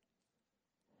it.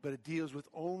 But it deals with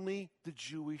only the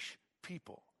Jewish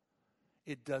people.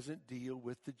 It doesn't deal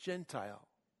with the Gentile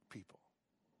people.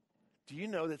 Do you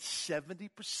know that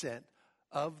 70%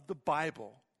 of the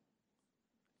Bible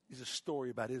is a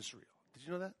story about Israel? Did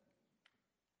you know that?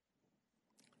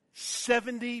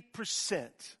 70%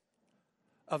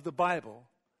 of the Bible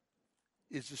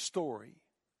is the story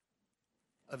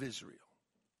of Israel.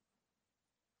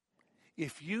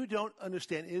 If you don't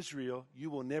understand Israel, you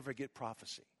will never get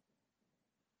prophecy.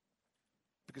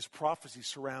 Because prophecy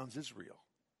surrounds Israel.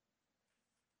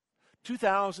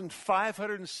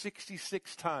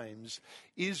 2,566 times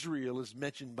Israel is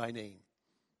mentioned by name.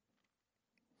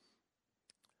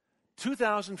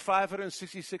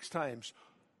 2,566 times.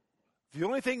 The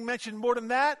only thing mentioned more than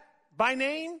that by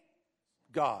name,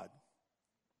 God.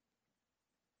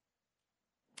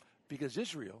 Because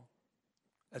Israel,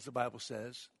 as the Bible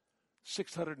says,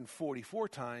 644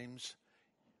 times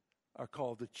are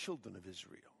called the children of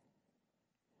Israel.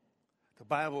 The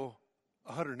Bible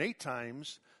 108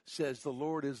 times says the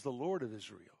Lord is the Lord of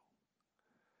Israel.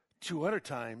 200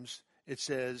 times it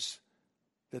says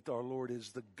that our Lord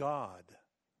is the God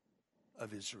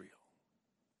of Israel.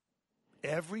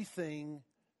 Everything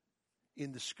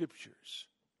in the Scriptures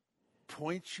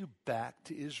points you back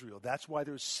to Israel. That's why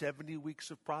there's 70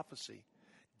 weeks of prophecy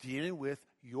dealing with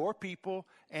your people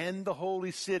and the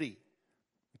holy city.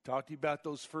 We talked to you about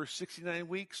those first 69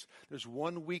 weeks. There's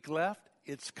 1 week left.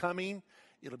 It's coming.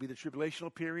 It'll be the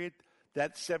tribulational period.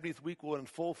 That 70th week will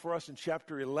unfold for us in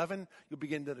chapter 11. You'll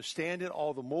begin to understand it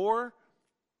all the more.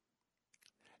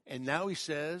 And now he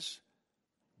says,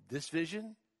 this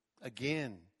vision,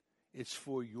 again, it's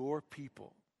for your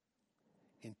people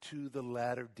into the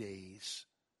latter days,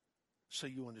 so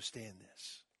you understand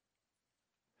this.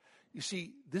 You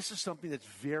see, this is something that's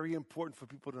very important for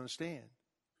people to understand.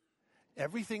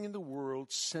 Everything in the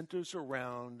world centers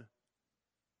around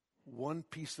one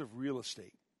piece of real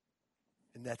estate,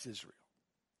 and that's Israel.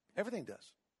 Everything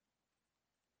does.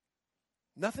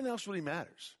 Nothing else really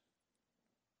matters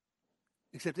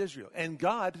except Israel. And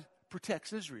God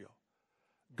protects Israel.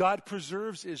 God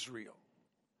preserves Israel.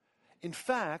 In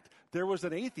fact, there was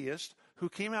an atheist who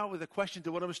came out with a question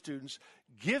to one of his students,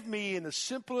 give me in the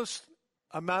simplest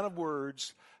amount of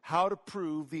words how to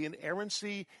prove the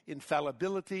inerrancy,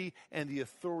 infallibility, and the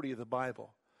authority of the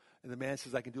Bible. And the man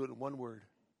says, I can do it in one word.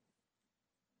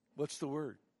 What's the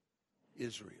word?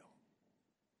 Israel.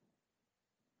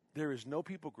 There is no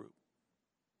people group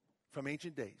from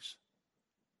ancient days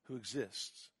who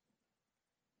exists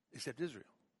except Israel,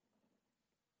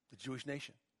 the Jewish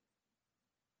nation.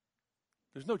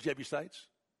 There's no Jebusites.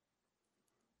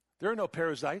 There are no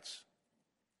Perizzites.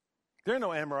 There are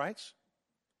no Amorites.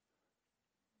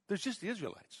 There's just the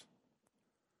Israelites.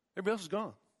 Everybody else is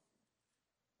gone.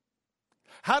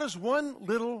 How does one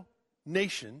little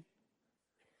nation,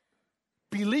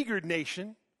 beleaguered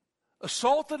nation,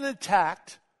 assaulted and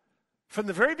attacked from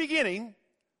the very beginning,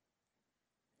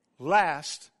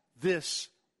 last this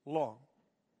long?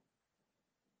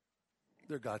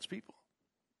 They're God's people.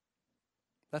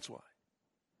 That's why.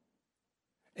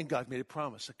 And God made a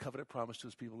promise, a covenant promise to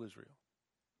his people Israel.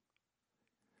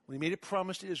 When he made a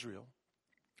promise to Israel,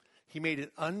 he made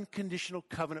an unconditional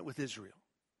covenant with Israel.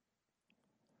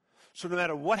 So no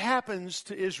matter what happens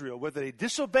to Israel, whether they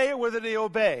disobey or whether they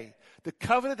obey, the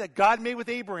covenant that God made with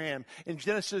Abraham in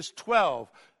Genesis 12,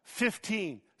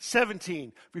 15,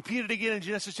 17, repeated again in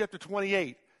Genesis chapter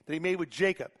 28, that he made with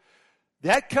Jacob.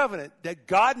 That covenant that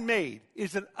God made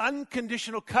is an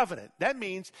unconditional covenant. That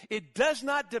means it does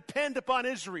not depend upon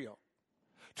Israel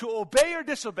to obey or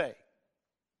disobey.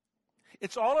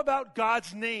 It's all about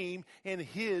God's name and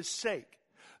his sake.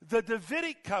 The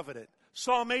Davidic covenant,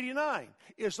 Psalm 89,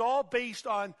 is all based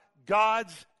on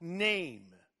God's name.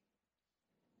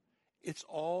 It's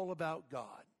all about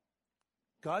God.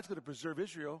 God's going to preserve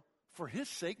Israel for his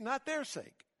sake, not their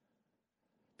sake,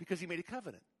 because he made a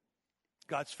covenant.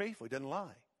 God's faithful. He doesn't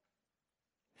lie.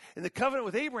 And the covenant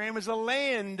with Abraham is a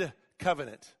land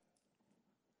covenant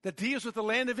that deals with the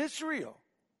land of Israel.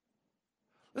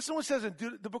 Listen to what it says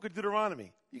in the book of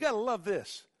Deuteronomy. You got to love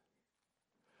this.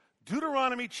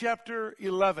 Deuteronomy chapter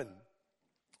 11.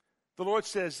 The Lord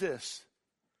says this.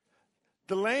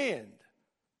 The land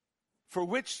for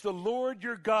which the Lord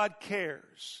your God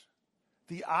cares,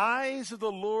 the eyes of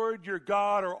the Lord your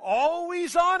God are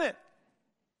always on it.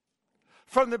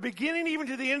 From the beginning even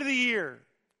to the end of the year.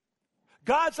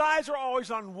 God's eyes are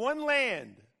always on one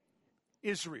land,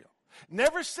 Israel.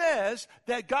 Never says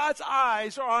that God's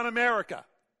eyes are on America.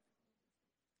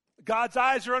 God's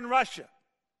eyes are on Russia.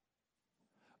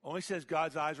 Only says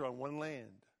God's eyes are on one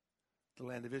land, the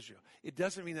land of Israel. It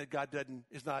doesn't mean that God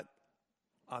is not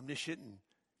omniscient and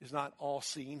is not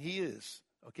all-seeing. He is,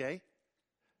 okay?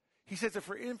 He says it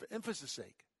for emphasis'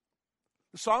 sake.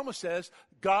 The psalmist says,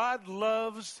 God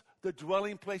loves the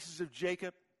dwelling places of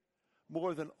Jacob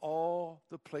more than all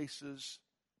the places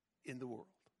in the world.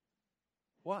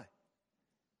 Why?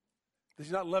 Does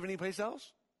he not love any place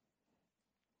else?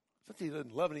 It's not that he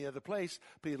doesn't love any other place,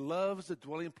 but he loves the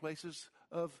dwelling places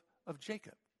of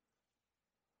Jacob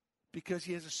because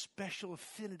he has a special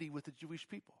affinity with the Jewish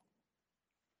people.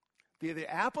 They're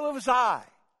the apple of his eye.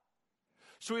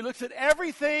 So he looks at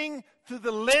everything through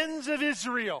the lens of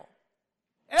Israel.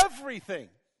 Everything.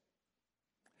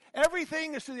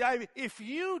 Everything is through the eye. If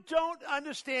you don't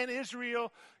understand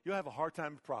Israel, you'll have a hard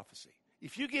time with prophecy.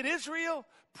 If you get Israel,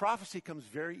 prophecy comes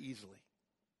very easily.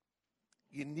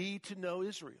 You need to know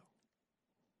Israel.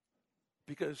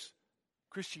 Because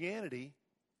Christianity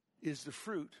is the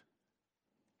fruit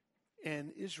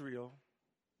and Israel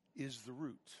is the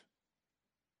root.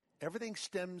 Everything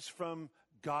stems from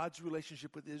God's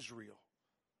relationship with Israel.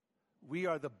 We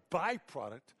are the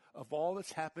byproduct of all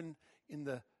that's happened in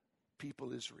the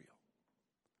people Israel.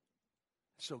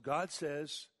 So God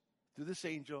says through this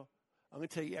angel, I'm going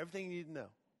to tell you everything you need to know.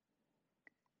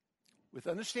 With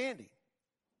understanding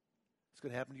It's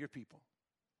going to happen to your people.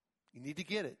 You need to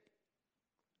get it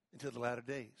until the latter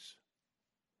days.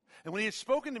 And when he had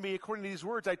spoken to me according to these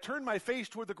words, I turned my face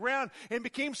toward the ground and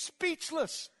became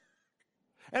speechless.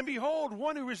 And behold,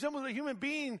 one who resembled a human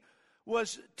being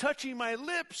was touching my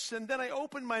lips. And then I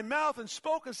opened my mouth and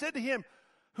spoke and said to him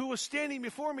who was standing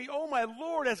before me, "Oh, my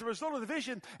Lord, as a result of the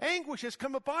vision, anguish has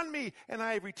come upon me, and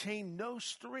I have retained no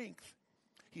strength."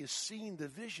 He has seen the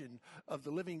vision of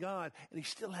the living God, and he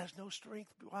still has no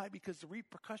strength. Why? Because the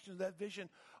repercussions of that vision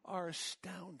are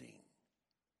astounding.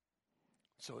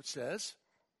 So it says,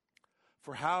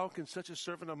 "For how can such a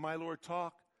servant of my Lord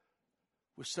talk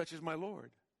with such as my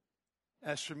Lord?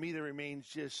 As for me, there remains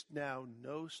just now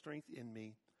no strength in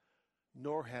me,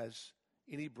 nor has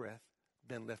any breath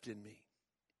been left in me."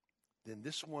 Then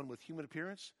this one with human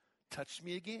appearance touched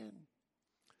me again.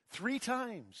 3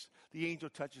 times the angel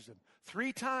touches him.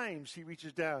 3 times he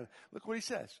reaches down. Look what he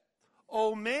says.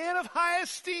 "O man of high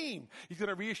esteem." He's going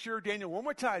to reassure Daniel one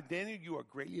more time. "Daniel, you are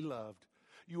greatly loved.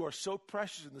 You are so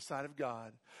precious in the sight of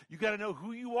God." You got to know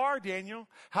who you are, Daniel,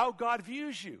 how God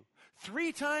views you.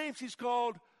 3 times he's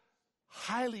called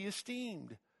highly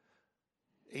esteemed.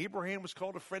 Abraham was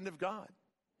called a friend of God.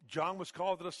 John was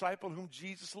called the disciple whom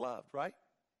Jesus loved, right?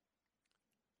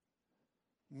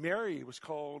 Mary was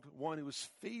called one who was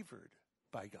favored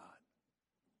by God.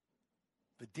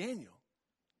 But Daniel,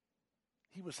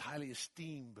 he was highly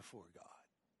esteemed before God.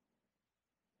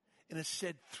 And it's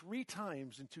said 3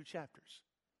 times in 2 chapters.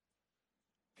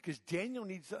 Because Daniel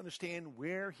needs to understand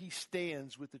where he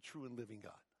stands with the true and living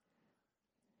God.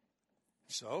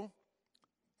 So,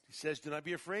 he says, "Do not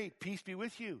be afraid. Peace be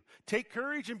with you. Take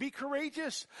courage and be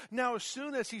courageous." Now, as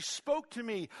soon as he spoke to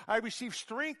me, I received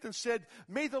strength and said,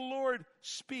 "May the Lord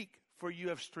speak, for you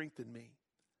have strengthened me."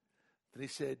 Then he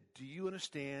said, "Do you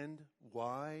understand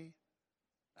why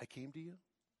I came to you?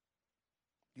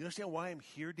 Do you understand why I'm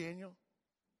here, Daniel?"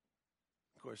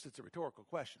 Of course, it's a rhetorical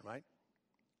question, right?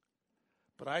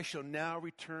 "But I shall now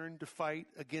return to fight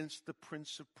against the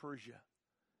prince of Persia.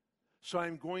 So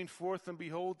I'm going forth, and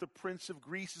behold, the prince of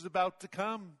Greece is about to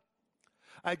come.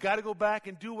 I got to go back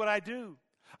and do what I do.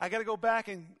 I got to go back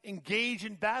and engage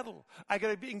in battle. I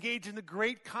got to engage in the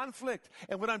great conflict.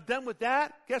 And when I'm done with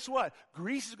that, guess what?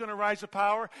 Greece is going to rise to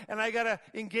power, and I got to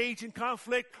engage in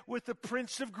conflict with the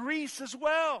prince of Greece as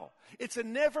well. It's a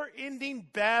never-ending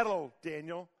battle,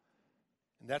 Daniel.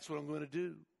 And that's what I'm going to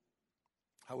do.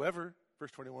 However,"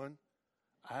 verse 21,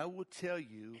 "I will tell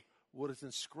you what is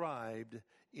inscribed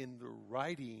in the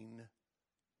writing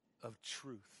of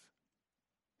truth."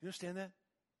 You understand that?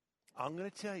 I'm going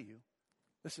to tell you,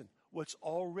 listen, what's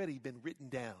already been written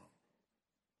down.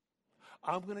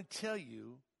 I'm going to tell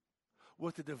you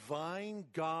what the divine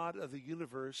God of the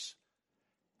universe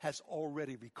has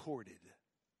already recorded.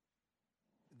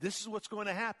 This is what's going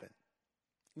to happen.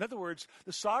 In other words,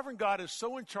 the sovereign God is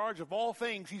so in charge of all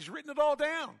things, he's written it all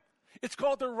down. It's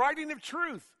called the writing of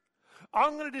truth.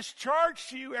 I'm going to discharge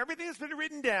to you everything that's been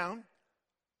written down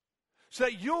so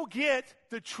that you'll get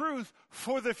the truth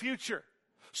for the future.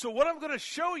 So what I'm going to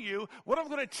show you, what I'm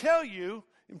going to tell you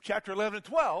in chapter 11 and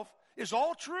 12 is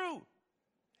all true.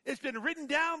 It's been written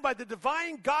down by the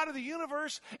divine God of the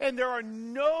universe, and there are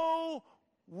no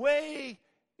way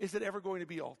is it ever going to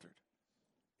be altered.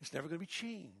 It's never going to be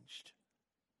changed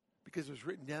because it was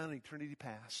written down in eternity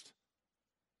past.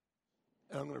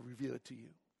 And I'm going to reveal it to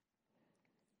you.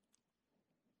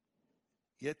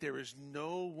 "Yet there is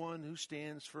no one who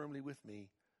stands firmly with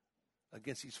me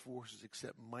against these forces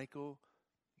except Michael,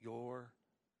 your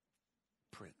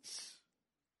prince."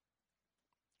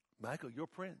 Michael, your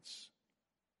prince.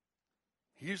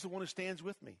 He's the one who stands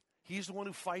with me. He's the one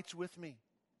who fights with me.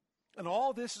 And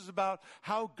all this is about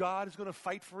how God is going to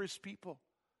fight for his people.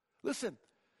 Listen,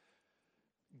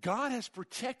 God has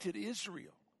protected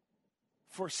Israel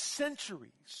for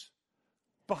centuries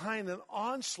behind an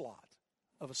onslaught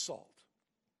of assault.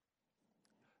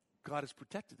 God has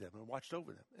protected them and watched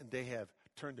over them. And they have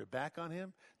turned their back on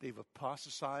him. They've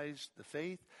apostatized the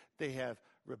faith. They have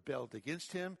rebelled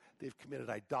against him. They've committed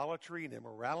idolatry and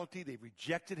immorality. They've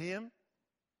rejected him.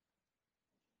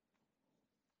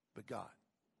 But God,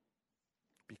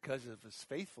 because of his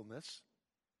faithfulness,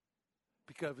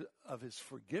 because of his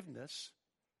forgiveness,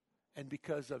 and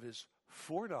because of his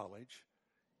foreknowledge,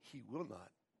 he will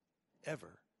not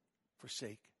ever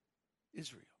forsake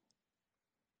Israel.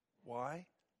 Why?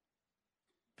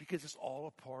 Because it's all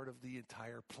a part of the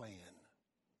entire plan.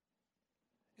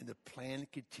 And the plan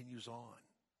continues on.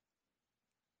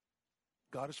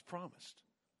 God has promised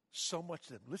so much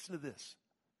to them. Listen to this.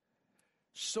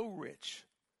 So rich,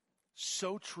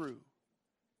 so true,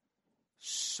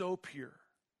 so pure.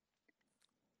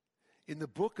 In the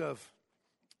book of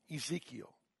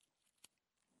Ezekiel,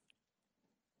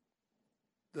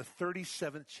 the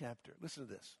 37th chapter. Listen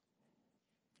to this.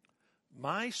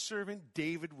 My servant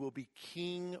David will be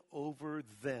king over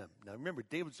them. Now remember,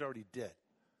 David's already dead.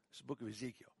 It's the book of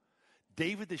Ezekiel.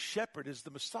 David the shepherd is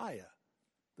the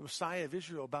Messiah of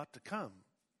Israel about to come.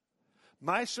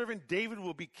 My servant David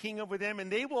will be king over them,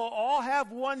 and they will all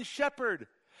have one shepherd.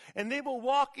 And they will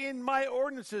walk in my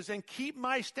ordinances and keep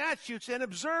my statutes and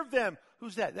observe them.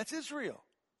 Who's that? That's Israel.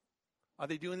 Are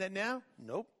they doing that now?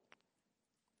 Nope.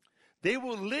 They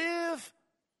will live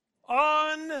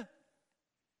on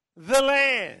the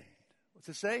land. What's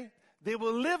it say? They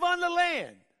will live on the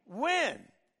land. When?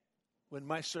 When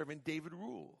my servant David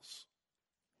rules.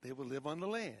 They will live on the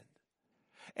land.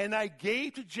 And I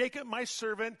gave to Jacob my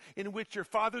servant in which your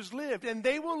fathers lived, and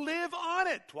they will live on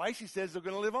it. Twice he says they're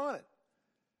going to live on it.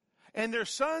 And their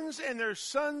sons and their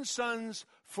sons' sons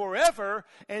forever.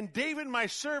 And David, my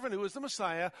servant, who is the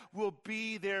Messiah, will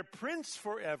be their prince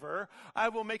forever. I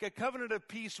will make a covenant of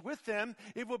peace with them.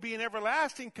 It will be an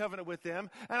everlasting covenant with them.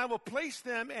 And I will place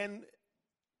them and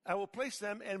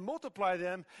multiply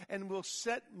them, and will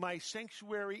set my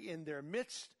sanctuary in their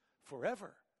midst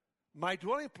forever. My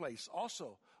dwelling place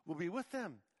also will be with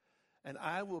them. And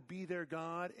I will be their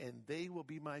God, and they will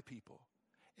be my people.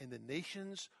 And the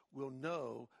nations will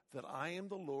know that I am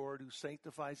the Lord who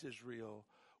sanctifies Israel,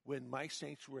 when my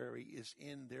sanctuary is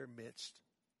in their midst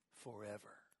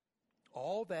forever.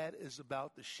 All that is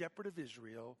about the shepherd of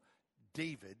Israel,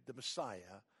 David, the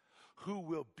Messiah, who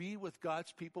will be with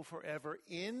God's people forever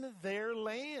in their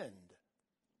land.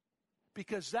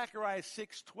 Because Zechariah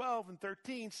 6:12 and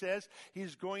 13 says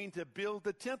he's going to build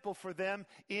the temple for them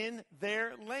in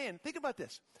their land. Think about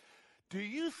this. Do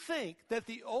you think that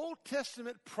the Old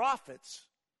Testament prophets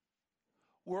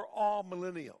were all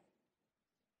millennial?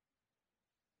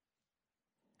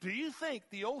 Do you think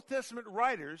the Old Testament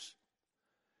writers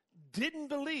didn't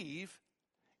believe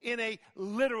in a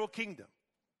literal kingdom?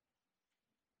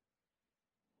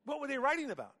 What were they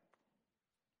writing about?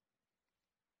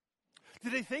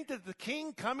 Did they think that the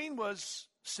king coming was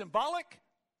symbolic?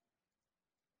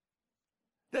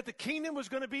 That the kingdom was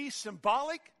going to be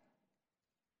symbolic?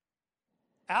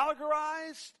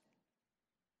 Allegorized?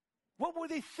 What were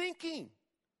they thinking?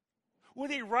 Were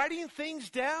they writing things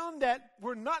down that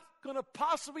were not going to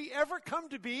possibly ever come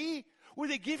to be? Were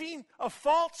they giving a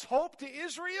false hope to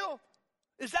Israel?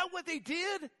 Is that what they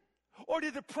did? Or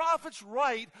did the prophets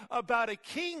write about a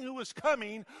king who was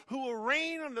coming, who will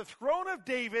reign on the throne of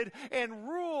David and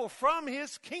rule from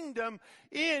his kingdom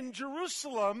in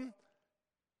Jerusalem,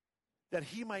 that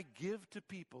he might give to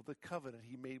people the covenant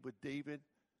he made with David,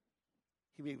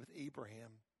 he made with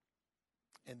Abraham,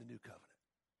 and the new covenant?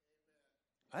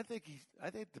 I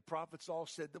think the prophets all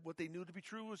said that what they knew to be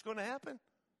true was going to happen.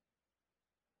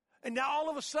 And now all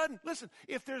of a sudden, listen,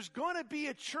 if there's going to be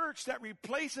a church that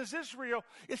replaces Israel,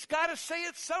 it's got to say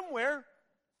it somewhere.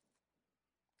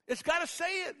 It's got to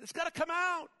say it. It's got to come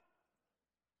out.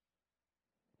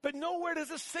 But nowhere does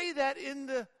it say that in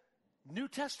the New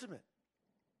Testament.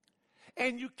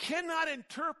 And you cannot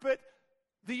interpret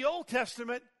the Old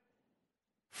Testament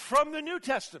from the New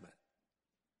Testament.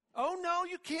 Oh, no,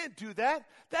 you can't do that.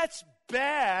 That's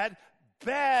bad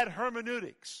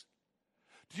hermeneutics.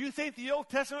 Do you think the Old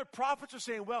Testament prophets are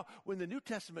saying, well, when the New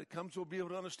Testament comes, we'll be able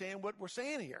to understand what we're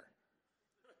saying here?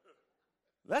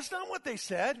 That's not what they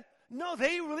said. No,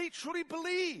 they really truly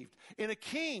believed in a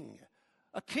king,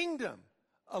 a kingdom,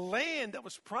 a land that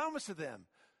was promised to them,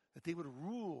 that they would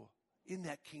rule in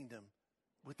that kingdom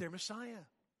with their Messiah.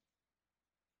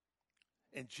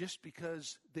 And just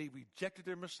because they rejected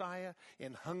their Messiah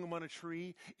and hung him on a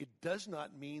tree, it does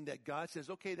not mean that God says,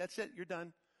 okay, that's it, you're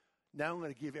done. Now I'm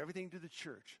going to give everything to the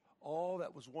church. All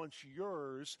that was once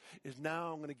yours is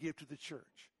now I'm going to give to the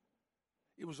church.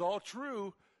 It was all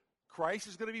true. Christ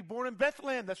is going to be born in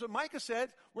Bethlehem. That's what Micah said.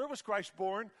 Where was Christ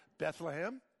born?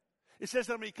 Bethlehem. It says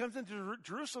that when he comes into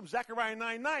Jerusalem, Zechariah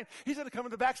 9:9, he's going to come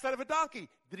on the backside of a donkey.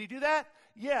 Did he do that?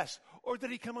 Yes. Or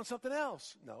did he come on something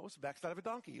else? No, it's the backside of a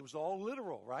donkey. It was all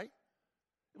literal, right?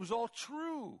 It was all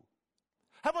true.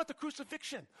 How about the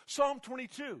crucifixion? Psalm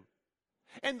 22.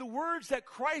 And the words that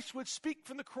Christ would speak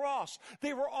from the cross,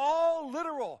 they were all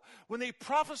literal. When they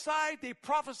prophesied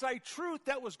truth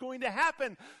that was going to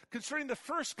happen concerning the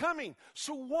first coming.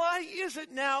 So why is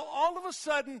it now all of a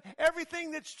sudden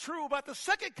everything that's true about the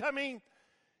second coming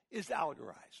is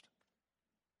allegorized?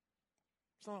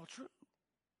 It's not all true.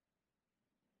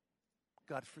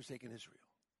 God's forsaken Israel,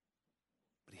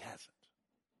 but he hasn't.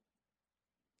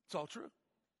 It's all true.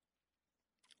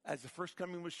 As the first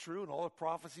coming was true and all the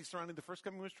prophecy surrounding the first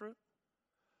coming was true,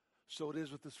 so it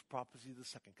is with this prophecy of the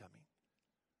second coming.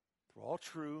 They're all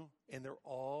true, and they're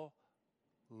all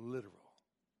literal.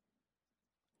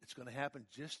 It's going to happen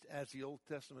just as the Old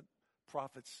Testament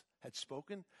prophets had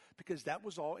spoken, because that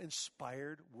was all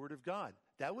inspired word of God.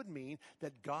 That would mean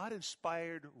that God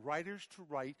inspired writers to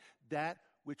write that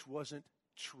which wasn't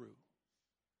true.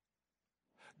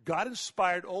 God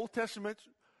inspired Old Testament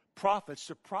prophets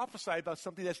to prophesy about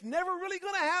something that's never really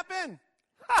going to happen.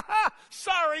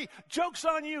 Sorry, joke's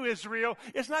on you, Israel.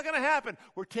 It's not going to happen.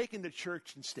 We're taking the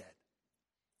church instead.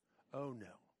 Oh, no.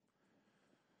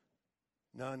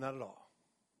 No, not at all.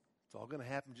 It's all going to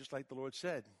happen just like the Lord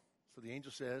said. So the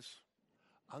angel says,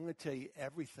 I'm going to tell you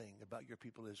everything about your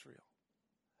people Israel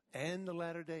and the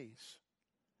latter days.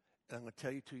 And I'm going to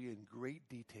tell you in great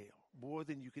detail, more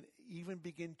than you can even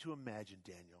begin to imagine,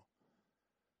 Daniel.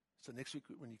 So next week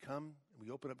when you come and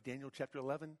we open up Daniel chapter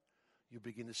 11, you'll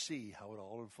begin to see how it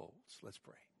all unfolds. Let's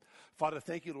pray. Father,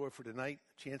 thank you, Lord, for tonight,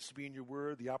 a chance to be in your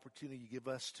word, the opportunity you give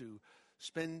us to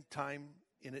spend time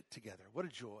in it together. What a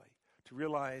joy to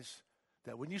realize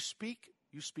that when you speak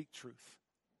truth.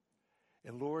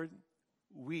 And Lord,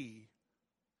 we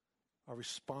are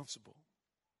responsible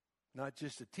not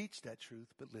just to teach that truth,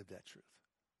 but live that truth.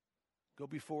 Go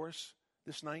before us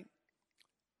this night.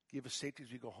 Give us safety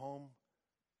as we go home.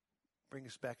 Bring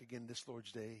us back again this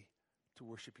Lord's Day to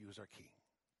worship you as our King.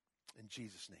 In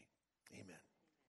Jesus' name, amen.